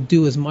will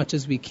do as much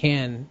as we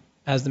can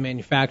as the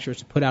manufacturers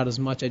to put out as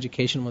much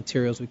educational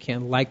material as we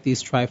can, like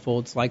these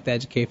trifolds, like the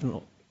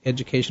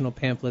educational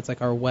pamphlets,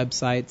 like our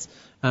websites.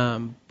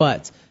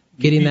 But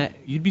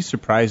you'd be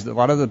surprised. A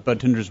lot of the bud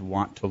tenders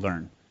want to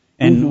learn,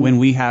 and when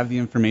we have the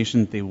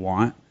information that they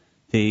want,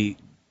 they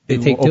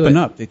open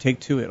up. They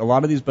take to it. A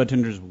lot of these bud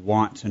tenders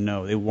want to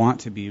know. They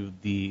want to be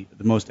the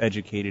most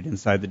educated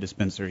inside the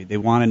dispensary. They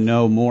want to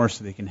know more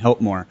so they can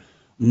help more.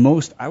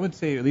 I would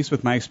say, at least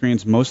with my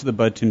experience, most of the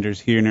bud tenders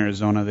here in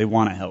Arizona, they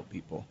want to help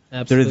people.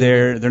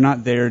 Absolutely. They're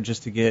not there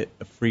just to get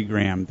a free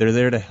gram. They're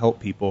there to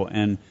help people.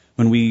 And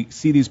when we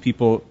see these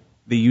people,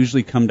 they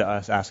usually come to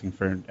us asking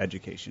for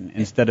education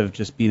instead of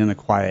just being in the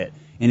quiet.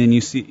 And then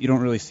you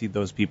don't really see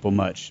those people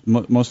much.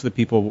 Most of the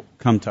people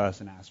come to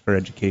us and ask for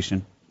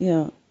education.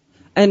 Yeah.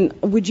 And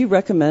would you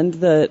recommend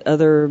that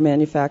other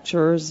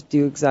manufacturers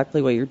do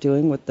exactly what you're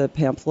doing with the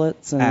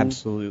pamphlets?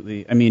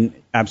 Absolutely.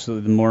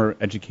 Absolutely. The more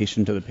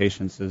education to the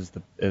patients is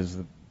the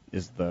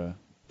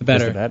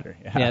better.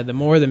 Yeah, the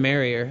more the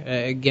merrier.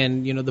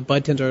 Again, the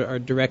bud tenders are a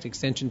direct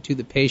extension to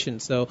the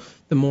patient, so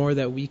the more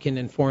that we can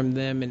inform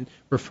them and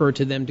refer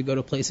to them to go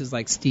to places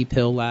like Steep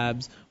Hill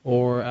Labs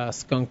or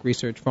Skunk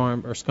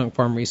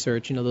Farm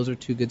Research, those are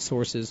two good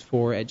sources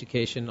for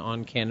education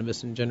on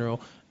cannabis in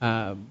general,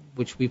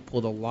 which we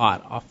pulled a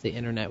lot off the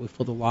internet. We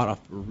pulled a lot off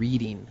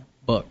reading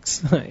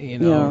books.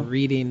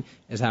 Reading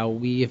is how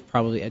we have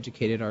probably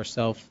educated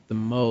ourselves the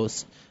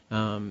most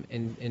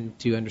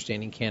into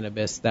understanding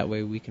cannabis. That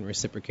way we can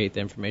reciprocate the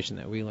information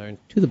that we learn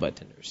to the bud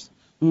tenders.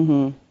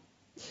 Mm-hmm.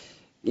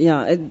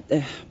 Yeah,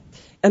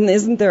 and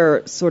isn't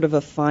there sort of a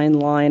fine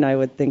line, I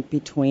would think,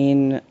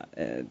 between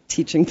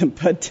teaching the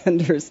bud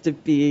tenders to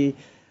be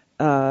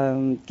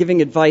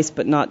giving advice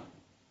but not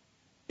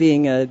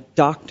being a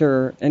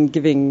doctor and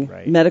giving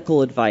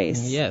medical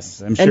advice?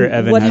 Yes. I'm sure and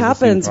Evan what has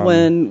happens the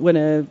same problem.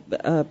 when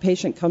a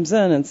patient comes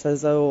in and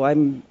says, "Oh,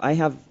 I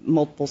have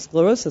multiple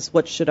sclerosis.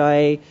 What should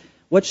I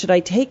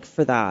take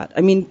for that?"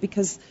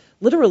 Because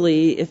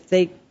literally, if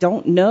they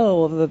don't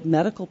know of a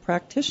medical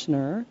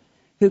practitioner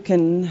who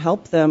can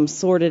help them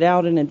sort it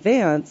out in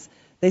advance,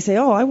 they say,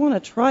 "Oh, I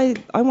want to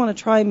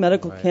try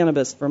medical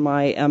cannabis for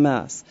my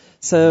MS."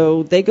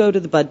 So they go to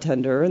the bud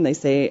tender and they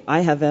say, "I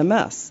have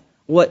MS.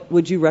 What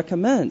would you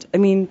recommend?"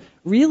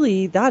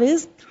 Really, that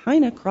is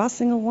kind of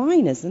crossing a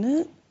line, isn't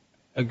it?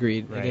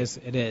 Agreed. Right.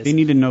 It is. They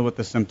need to know what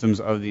the symptoms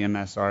of the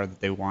MS are that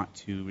they want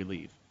to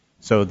relieve.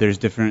 So there's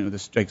different,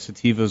 like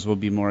sativas will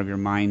be more of your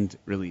mind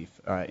relief,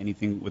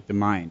 anything with the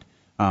mind.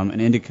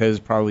 An indica is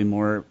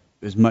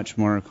much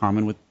more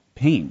common with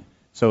pain.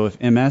 So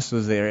if MS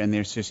was there and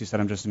they seriously said,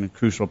 "I'm just in a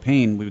crucial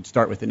pain," we would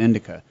start with an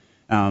indica.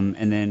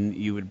 And then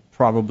you would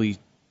probably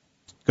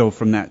go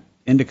from that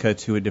indica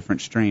to a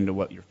different strain to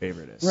what your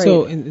favorite is. Right.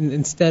 So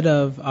instead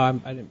of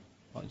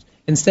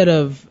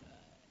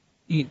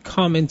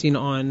commenting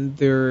on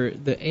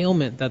the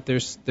ailment that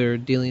they're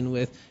dealing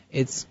with,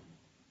 it's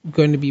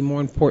going to be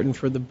more important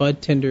for the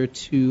bud tender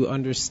to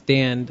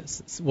understand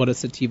what a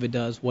sativa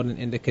does, what an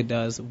indica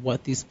does,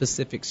 what these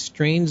specific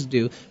strains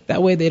do.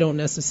 That way they don't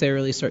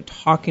necessarily start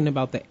talking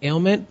about the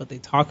ailment, but they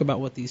talk about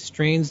what these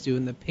strains do,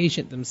 and the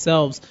patient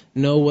themselves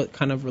know what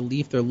kind of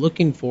relief they're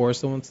looking for.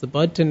 So once the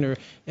bud tender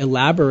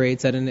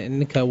elaborates that an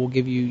indica will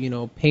give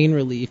you, pain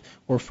relief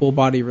or full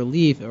body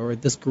relief, or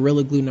this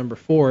Gorilla Glue number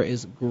 4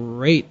 is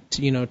great,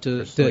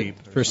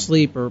 for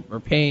sleep or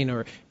pain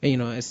or,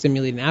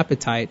 stimulating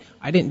appetite.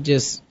 I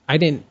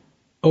didn't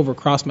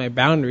overcross my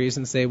boundaries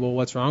and say, well,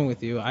 what's wrong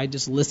with you? I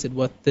just listed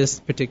what this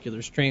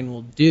particular strain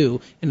will do,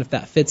 and if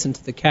that fits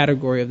into the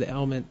category of the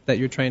ailment that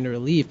you're trying to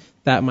relieve,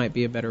 that might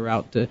be a better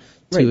route to adjust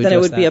then it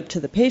would that. be up to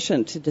the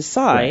patient to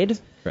decide.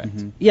 Correct.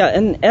 Mm-hmm. Yeah,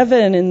 and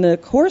Evan, in the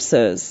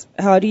courses,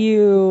 how do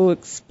you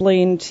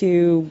explain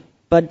to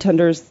bud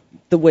tenders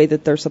the way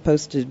that they're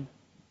supposed to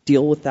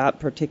deal with that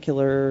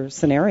particular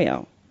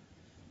scenario?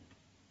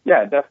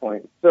 Yeah,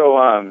 definitely. So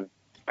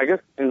I guess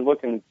in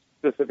looking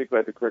specifically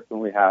at the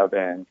curriculum we have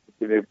and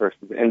sativa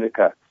versus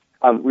indica,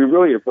 we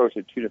really approach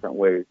it two different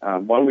ways.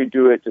 One, we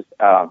do it just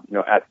at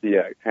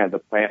the kind of the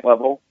plant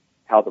level,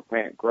 how the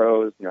plant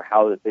grows,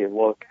 how they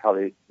look, how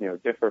they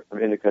differ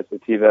from indica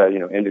sativa.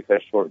 Indica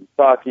is short and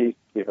stocky,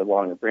 sativa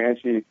long and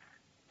branchy.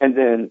 And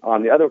then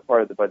on the other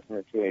part of the bud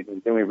tender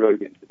training, then we really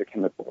get into the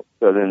chemicals.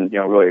 So then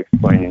really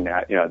explaining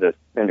that this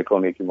indica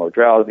will make you more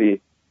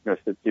drowsy,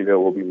 sativa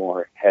will be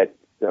more heady.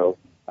 So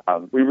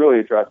we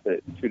really address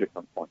it at two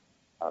different points.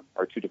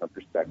 Or two different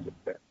perspectives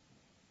there.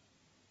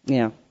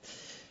 Yeah.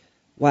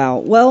 Wow.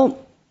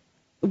 Well,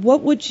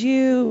 what would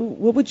you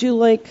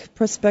like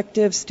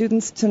prospective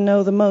students to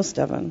know the most,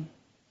 Evan,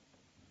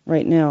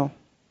 right now?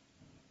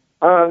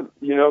 I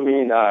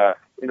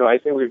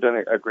think we've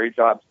done a great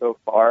job so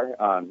far,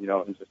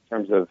 in just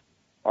terms of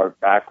our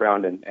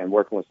background and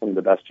working with some of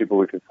the best people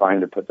we could find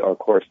to put our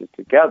courses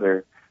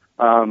together.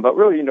 But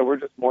really, we're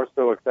just more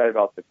so excited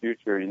about the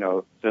future,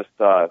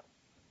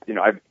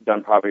 I've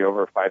done probably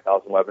over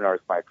 5,000 webinars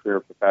in my career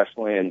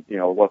professionally, and,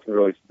 looking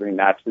really to bring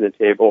that to the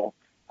table,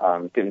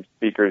 getting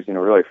speakers,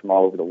 really from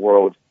all over the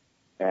world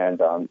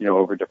and,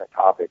 over different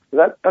topics.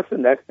 So that's the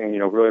next thing,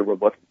 really we're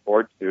looking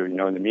forward to. In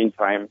the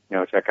meantime,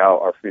 check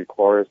out our free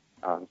course,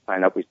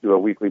 sign up. We do a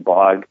weekly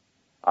blog.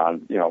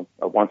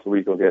 Once a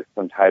week you'll get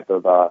some type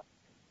of,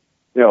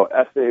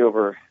 essay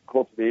over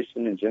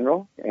cultivation in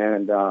general.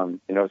 And,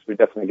 so we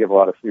definitely give a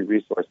lot of free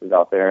resources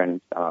out there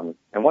and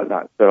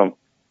whatnot. So,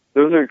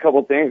 those are a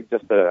couple things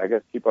just to, I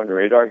guess, keep on your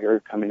radar here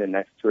coming in the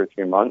next 2 or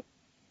 3 months.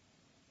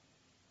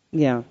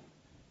 Yeah.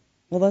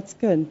 Well, that's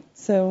good.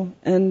 So,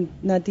 and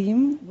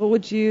Nadim, what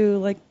would you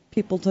like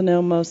people to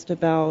know most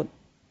about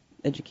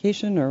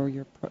education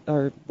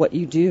or what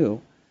you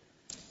do?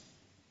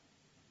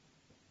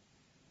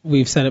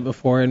 We've said it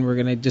before, and we're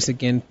going to just,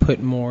 again, put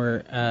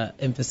more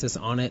emphasis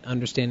on it,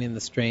 understanding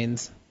the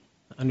strains,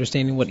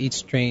 understanding what each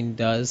strain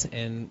does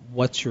and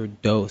what's your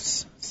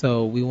dose.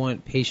 So we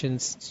want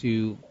patients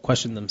to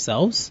question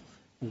themselves,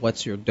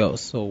 what's your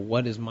dose? So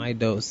what is my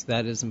dose?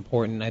 That is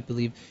important. I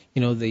believe,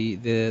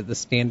 the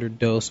standard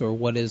dose, or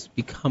what is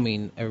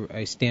becoming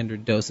a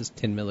standard dose, is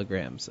 10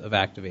 milligrams of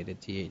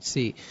activated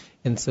THC.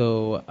 And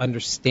so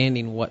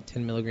understanding what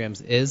 10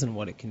 milligrams is and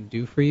what it can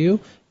do for you,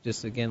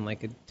 just again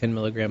like a 10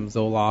 milligram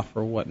Zoloft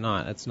or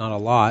whatnot, it's not a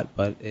lot,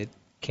 but it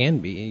can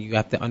be. You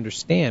have to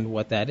understand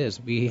what that is.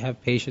 We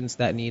have patients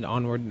that need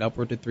onward and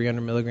upward to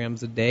 300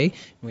 milligrams a day, and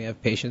we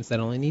have patients that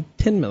only need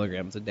 10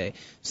 milligrams a day.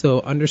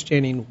 So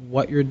understanding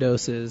what your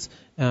dose is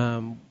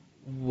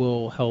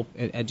will help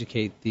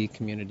educate the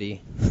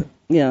community.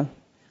 Yeah.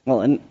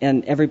 Well,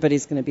 and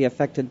everybody's going to be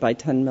affected by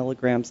 10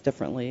 milligrams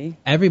differently.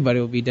 Everybody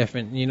will be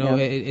different.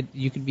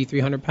 You could be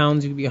 300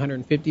 pounds, you could be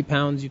 150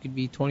 pounds, you could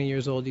be 20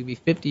 years old, you could be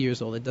 50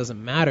 years old. It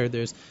doesn't matter.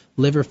 There's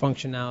liver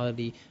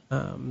functionality.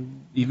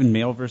 Even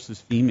male versus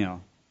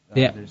female.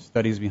 Yeah. There's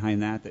studies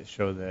behind that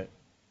show that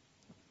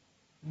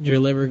your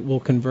liver will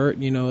convert,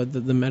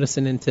 the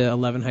medicine into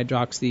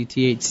 11-hydroxy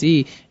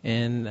THC,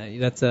 and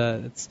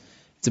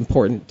it's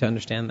important to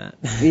understand that.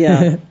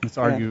 Yeah. Let's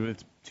argue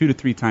it's 2 to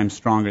 3 times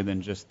stronger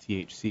than just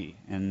THC,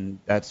 and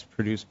that's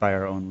produced by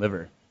our own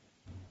liver.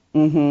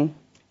 Mm-hmm.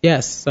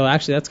 Yes. So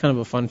actually, that's kind of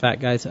a fun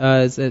fact, guys.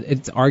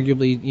 It's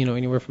arguably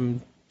anywhere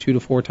from 2 to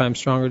 4 times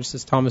stronger, just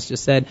as Thomas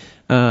just said,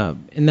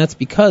 and that's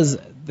because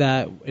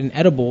that in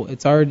edible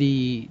it's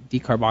already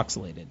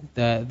decarboxylated.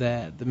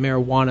 The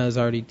marijuana is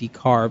already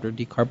decarbed or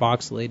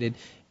decarboxylated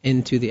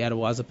into the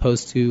edible, as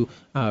opposed to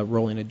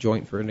rolling a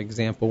joint, for an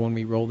example. When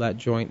we roll that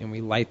joint and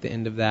we light the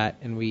end of that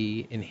and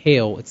we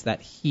inhale, it's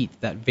that heat,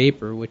 that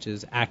vapor, which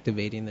is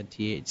activating the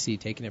THC,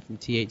 taking it from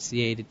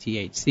THCA to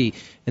THC.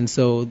 And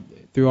so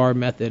through our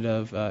method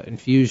of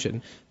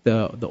infusion,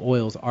 the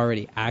oil's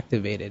already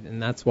activated,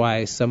 and that's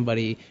why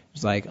somebody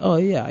is like, oh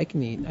yeah, I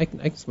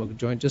can smoke a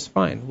joint just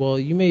fine. Well,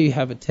 you may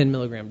have a 10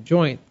 milligram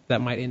joint that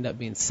might end up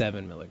being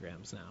 7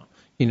 milligrams now,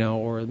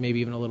 or maybe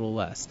even a little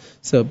less.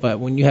 So, but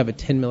when you have a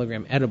 10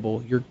 milligram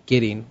edible, you're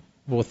getting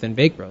within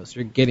vape grows,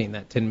 you're getting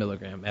that 10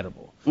 milligram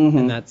edible, Mm-hmm.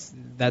 and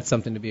that's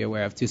something to be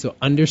aware of too. So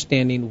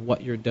understanding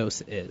what your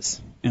dose is.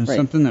 And Right.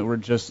 something that we're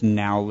just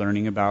now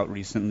learning about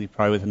recently,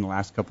 probably within the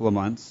last couple of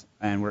months,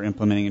 and we're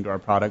implementing into our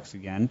products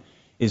again,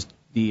 is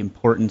the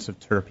importance of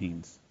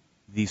terpenes.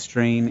 The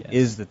strain Yes.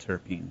 is the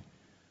terpene.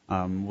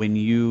 When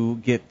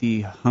you get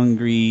the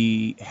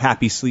hungry,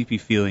 happy, sleepy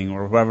feeling,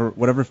 or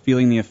whatever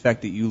feeling, the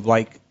effect that you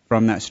like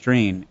from that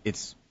strain,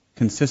 it's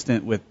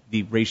consistent with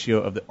the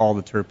ratio of all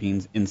the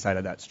terpenes inside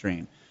of that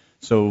strain.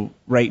 So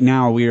right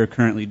now we are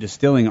currently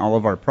distilling all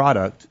of our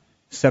product,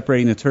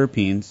 separating the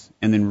terpenes,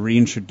 and then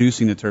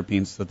reintroducing the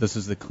terpenes. So this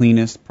is the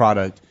cleanest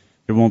product.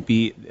 There won't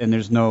be, and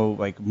there's no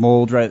like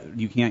mold. Right?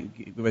 You can't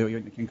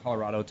in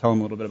Colorado. Tell them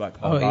a little bit about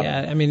Colorado. Oh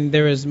yeah, I mean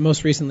there was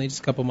most recently, just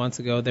a couple months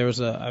ago, there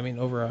was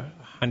over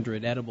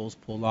 100 edibles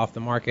pulled off the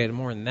market,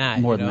 more than that.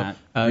 More than that.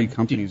 3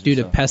 companies due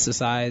to or so.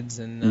 pesticides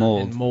and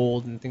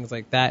mold and things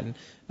like that.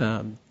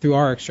 And through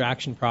our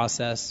extraction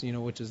process,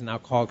 which is now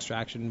called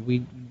extraction,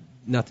 we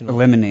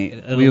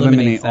eliminate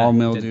that. all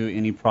mildew,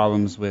 any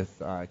problems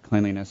with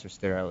cleanliness or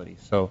sterility.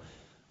 So,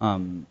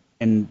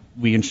 and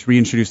we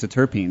reintroduce the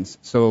terpenes.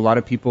 So a lot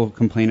of people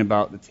complain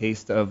about the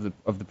taste of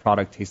the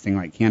product tasting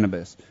like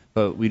cannabis,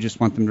 but we just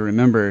want them to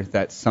remember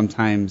that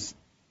sometimes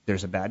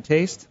there's a bad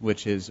taste,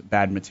 which is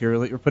bad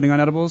material that you're putting on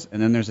edibles,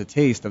 and then there's a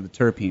taste of the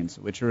terpenes,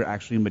 which are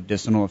actually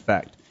medicinal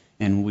effect.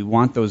 And we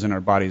want those in our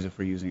bodies if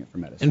we're using it for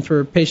medicine. And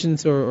for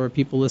patients or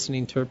people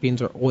listening,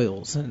 terpenes are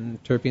oils,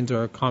 and terpenes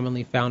are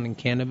commonly found in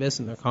cannabis,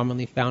 and they're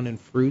commonly found in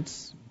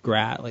fruits,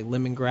 like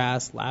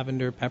lemongrass,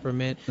 lavender,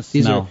 peppermint.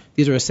 These are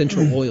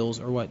essential oils,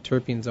 or what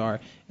terpenes are,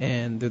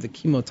 and they're the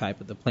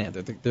chemotype of the plant.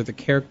 They're the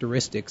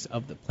characteristics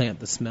of the plant,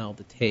 the smell,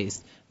 the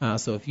taste.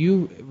 So if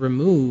you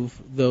remove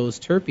those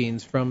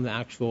terpenes from the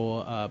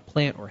actual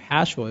plant or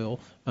hash oil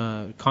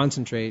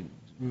concentrate,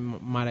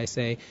 might I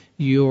say,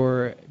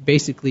 you're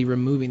basically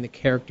removing the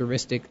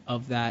characteristic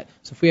of that.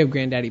 So if we have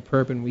Granddaddy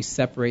Perp and we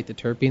separate the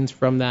terpenes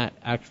from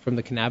from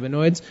the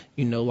cannabinoids,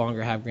 you no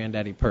longer have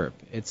Granddaddy Perp.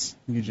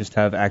 You just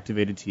have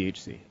activated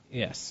THC.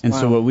 Yes. And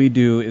so what we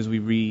do is we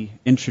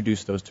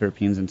reintroduce those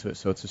terpenes into it,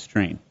 so it's a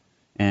strain.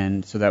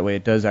 And so that way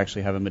it does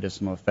actually have a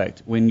medicinal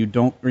effect. When you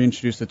don't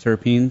reintroduce the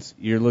terpenes,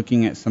 you're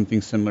looking at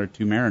something similar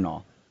to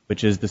Marinol,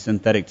 which is the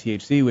synthetic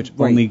THC, which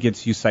only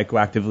gets you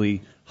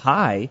psychoactively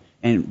high,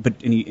 and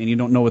you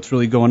don't know what's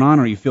really going on,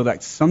 or you feel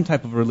like some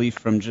type of relief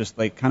from just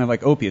kind of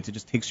like opiates. It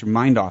just takes your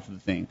mind off of the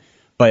thing.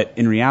 But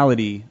in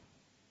reality,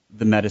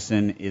 the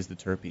medicine is the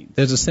terpenes.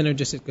 There's a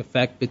synergistic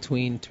effect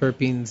between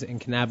terpenes and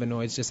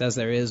cannabinoids, just as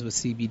there is with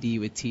CBD,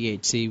 with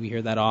THC. We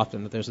hear that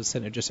often, that there's a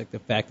synergistic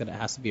effect, that it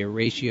has to be a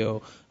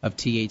ratio of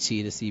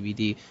THC to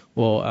CBD.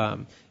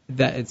 Well,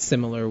 that it's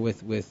similar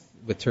with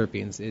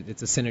terpenes.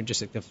 It's a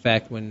synergistic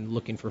effect when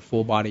looking for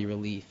full body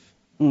relief.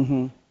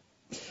 Mm-hmm.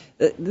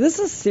 This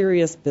is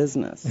serious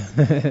business.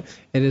 It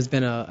has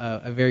been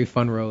a very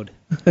fun road.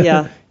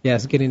 Yeah.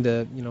 Yes, getting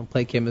to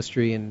play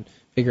chemistry and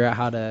figure out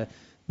how to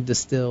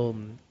distill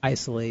and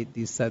isolate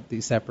these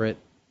separate.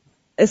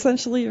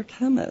 Essentially, you're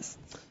chemists.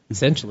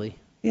 Essentially.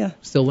 Yeah.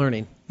 Still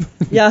learning.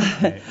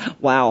 Yeah.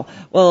 Wow.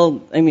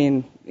 Well, I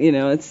mean,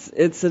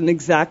 it's an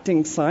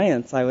exacting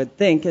science, I would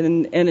think,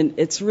 and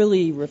it's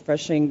really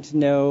refreshing to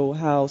know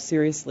how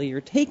seriously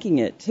you're taking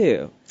it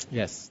too.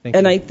 Yes. Thank you.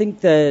 And I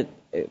think that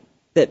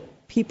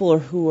people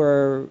who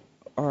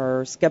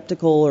are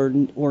skeptical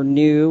or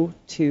new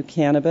to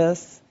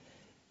cannabis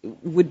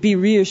would be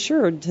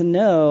reassured to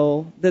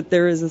know that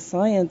there is a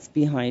science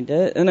behind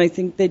it, and I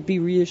think they'd be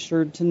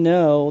reassured to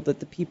know that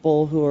the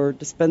people who are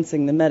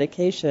dispensing the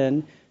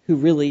medication, who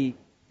really,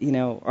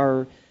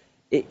 are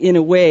in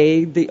a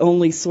way the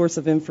only source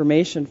of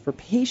information for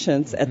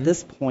patients at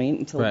this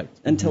point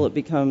until it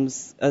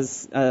becomes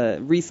as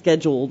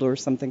rescheduled or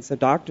something, so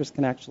doctors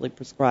can actually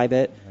prescribe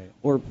it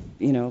or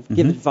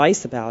give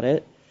advice about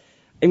it.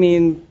 I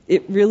mean,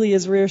 it really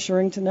is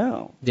reassuring to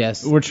know.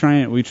 Yes. We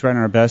try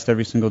our best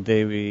every single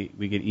day.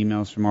 We get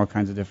emails from all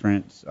kinds of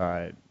different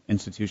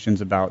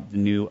institutions about the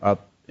new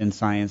up in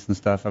science and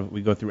stuff.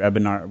 We go through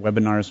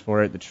webinars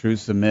for it, the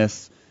truths, the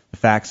myths, the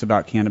facts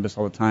about cannabis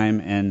all the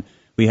time. And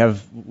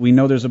we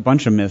know there's a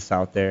bunch of myths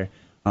out there,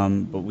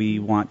 but we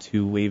want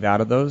to wave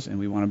out of those, and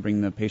we want to bring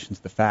the patients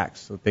the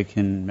facts so that they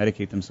can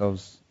medicate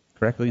themselves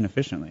correctly and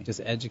efficiently. Just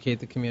educate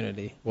the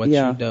community. What's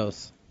your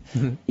dose?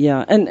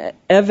 Yeah, and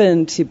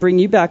Evan, to bring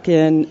you back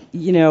in,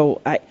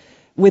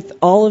 with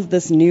all of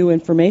this new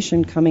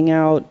information coming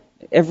out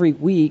every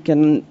week,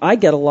 and I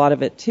get a lot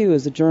of it too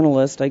as a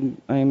journalist.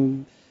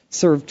 I'm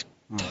served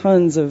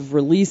tons of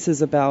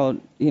releases about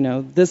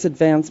this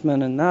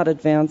advancement and that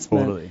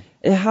advancement. Totally.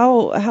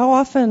 How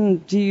often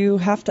do you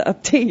have to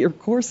update your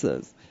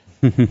courses?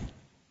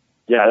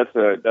 Yeah,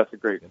 that's a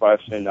great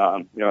question.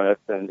 That's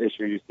an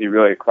issue you see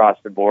really across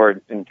the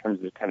board in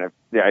terms of kind of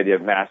the idea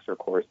of master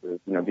courses,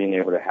 being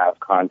able to have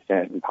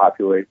content and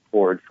populate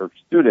forward for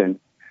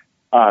students.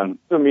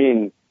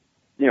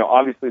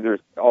 Obviously there's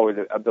always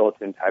a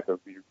built-in type of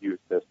review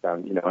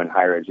system, in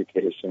higher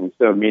education.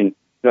 So,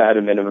 at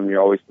a minimum,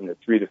 you're always in a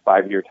 3 to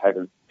 5 year type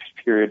of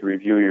period to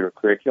review your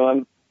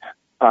curriculum.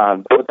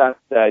 But with that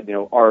said,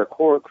 our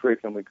core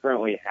curriculum we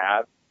currently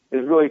have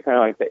is really kind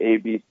of like the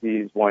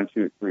ABCs, 1,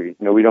 2, 3.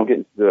 We don't get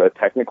into the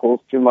technicals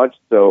too much.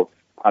 So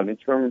in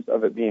terms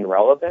of it being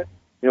relevant,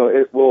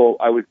 it will,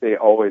 I would say,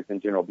 always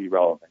in general be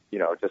relevant,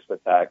 just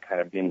with that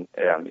kind of being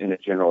in a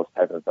general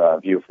type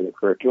of view for the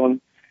curriculum.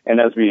 And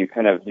as we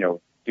kind of,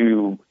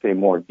 do, say,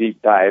 more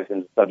deep dives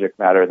into subject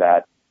matter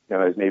that,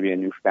 is maybe a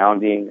new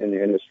founding in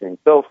the industry and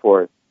so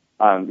forth,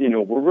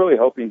 we're really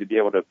hoping to be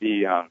able to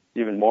be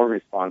even more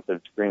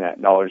responsive to bring that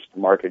knowledge to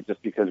market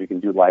just because we can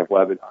do live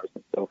webinars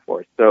and so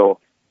forth. So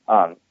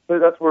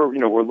that's where,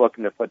 we're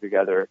looking to put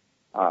together,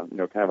 kind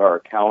of our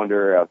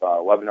calendar of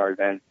webinar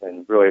events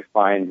and really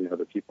find,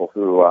 the people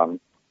who,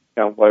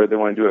 whether they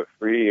want to do it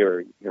free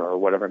or, or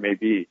whatever it may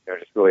be,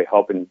 just really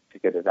helping to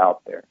get it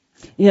out there.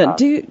 Yeah.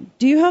 Do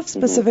you have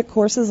specific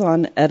courses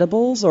on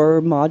edibles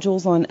or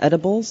modules on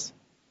edibles?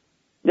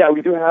 Yeah,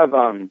 we do have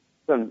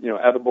some,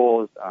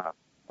 edibles,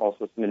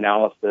 also some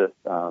analysis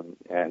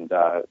and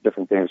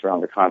different things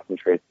around the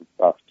concentrates and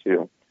stuff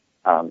too.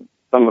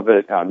 Some of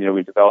it,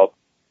 we developed,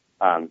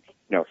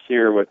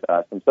 here with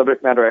some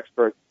subject matter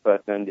experts,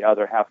 but then the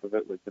other half of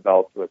it was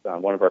developed with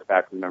one of our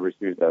faculty members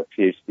who's a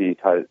PhD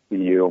taught at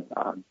CU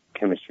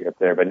chemistry up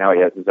there, but now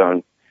he has his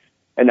own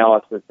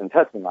analysis and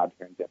testing lab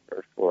here in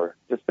Denver for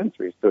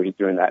Dispensary, so he's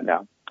doing that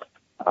now.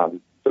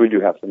 So we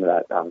do have some of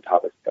that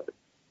topics covered.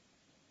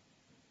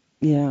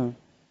 Yeah.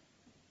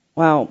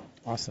 Wow.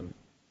 Awesome.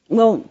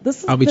 Well,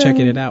 I'll be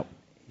checking it out.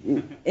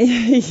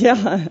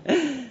 Yeah.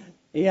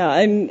 Yeah,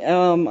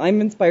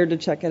 I'm inspired to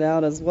check it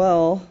out as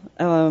well.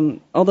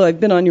 Although I've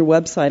been on your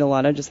website a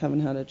lot, I just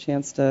haven't had a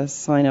chance to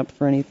sign up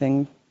for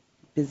anything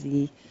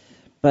busy.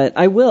 But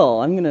I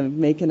will. I'm going to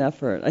make an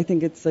effort. I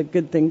think it's a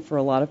good thing for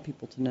a lot of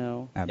people to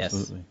know.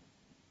 Absolutely.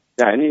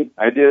 Yeah, any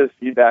ideas,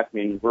 feedback,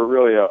 we're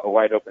really a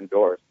wide open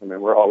door.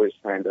 We're always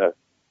trying to,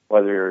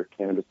 whether you're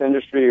cannabis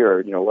industry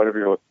or, whatever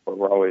you're looking for,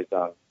 we're always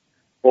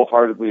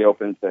wholeheartedly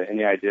open to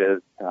any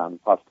ideas,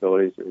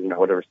 possibilities, or,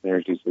 whatever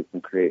synergies we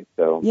can create.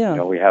 So,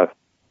 we have,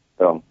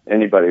 so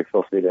anybody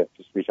feel free to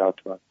just reach out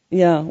to us.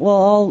 Yeah,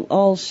 well,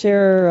 I'll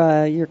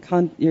share your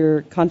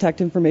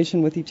contact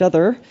information with each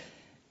other,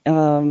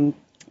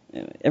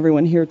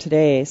 everyone here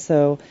today.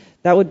 So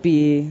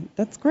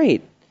that's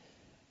great.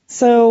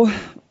 So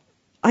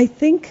I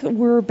think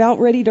we're about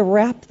ready to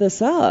wrap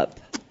this up.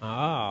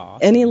 Awesome.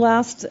 Any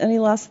last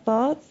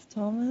thoughts,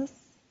 Thomas?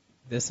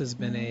 This has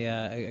been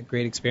a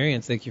great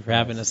experience. Thank you for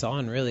having us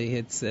on. Really,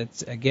 it's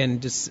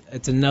again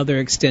it's another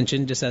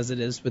extension, just as it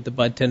is with the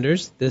bud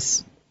tenders.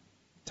 This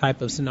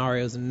type of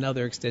scenario is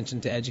another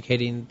extension to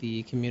educating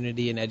the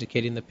community and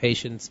educating the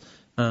patients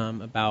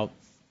about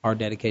our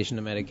dedication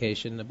to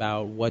medication,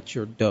 about what's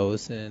your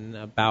dose, and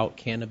about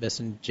cannabis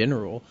in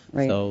general.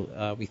 Right.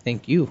 So we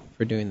thank you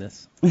for doing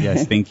this.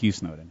 Yes, thank you,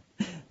 Snowden.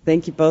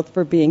 Thank you both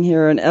for being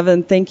here. And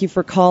Evan, thank you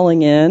for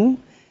calling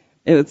in.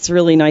 It's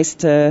really nice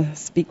to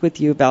speak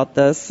with you about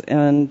this.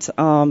 And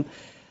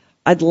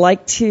I'd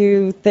like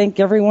to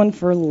thank everyone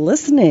for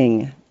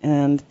listening.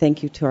 And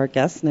thank you to our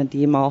guests,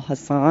 Nadim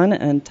Al-Hassan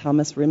and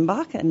Thomas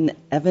Rimbach and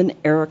Evan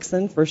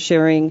Erickson, for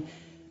sharing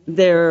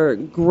their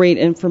great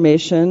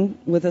information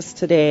with us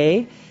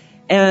today.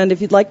 And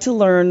if you'd like to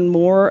learn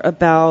more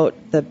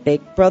about the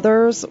Bake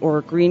Brothers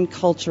or Green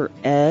Culture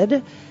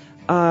Ed,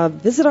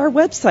 visit our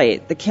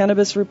website,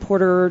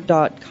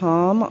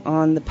 thecannabisreporter.com.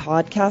 On the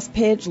podcast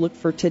page, look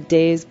for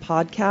today's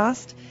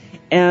podcast,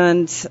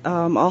 and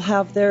I'll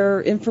have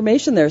their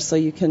information there so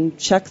you can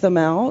check them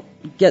out,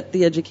 get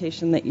the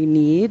education that you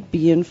need,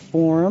 be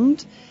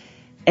informed,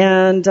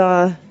 and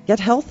get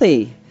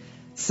healthy.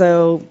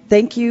 So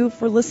thank you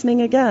for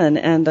listening again,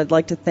 and I'd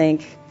like to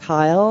thank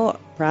Kyle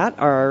Pratt,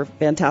 our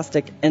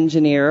fantastic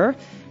engineer,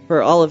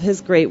 for all of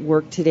his great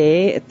work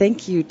today.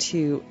 Thank you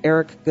to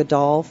Eric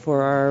Goodall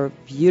for our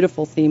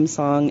beautiful theme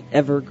song,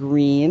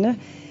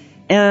 Evergreen.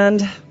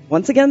 And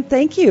once again,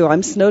 thank you.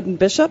 I'm Snowden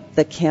Bishop,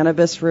 the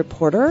Cannabis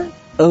Reporter.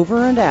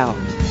 Over and out.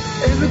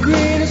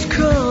 Evergreen is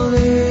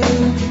calling.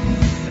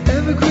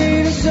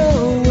 Evergreen is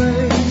over.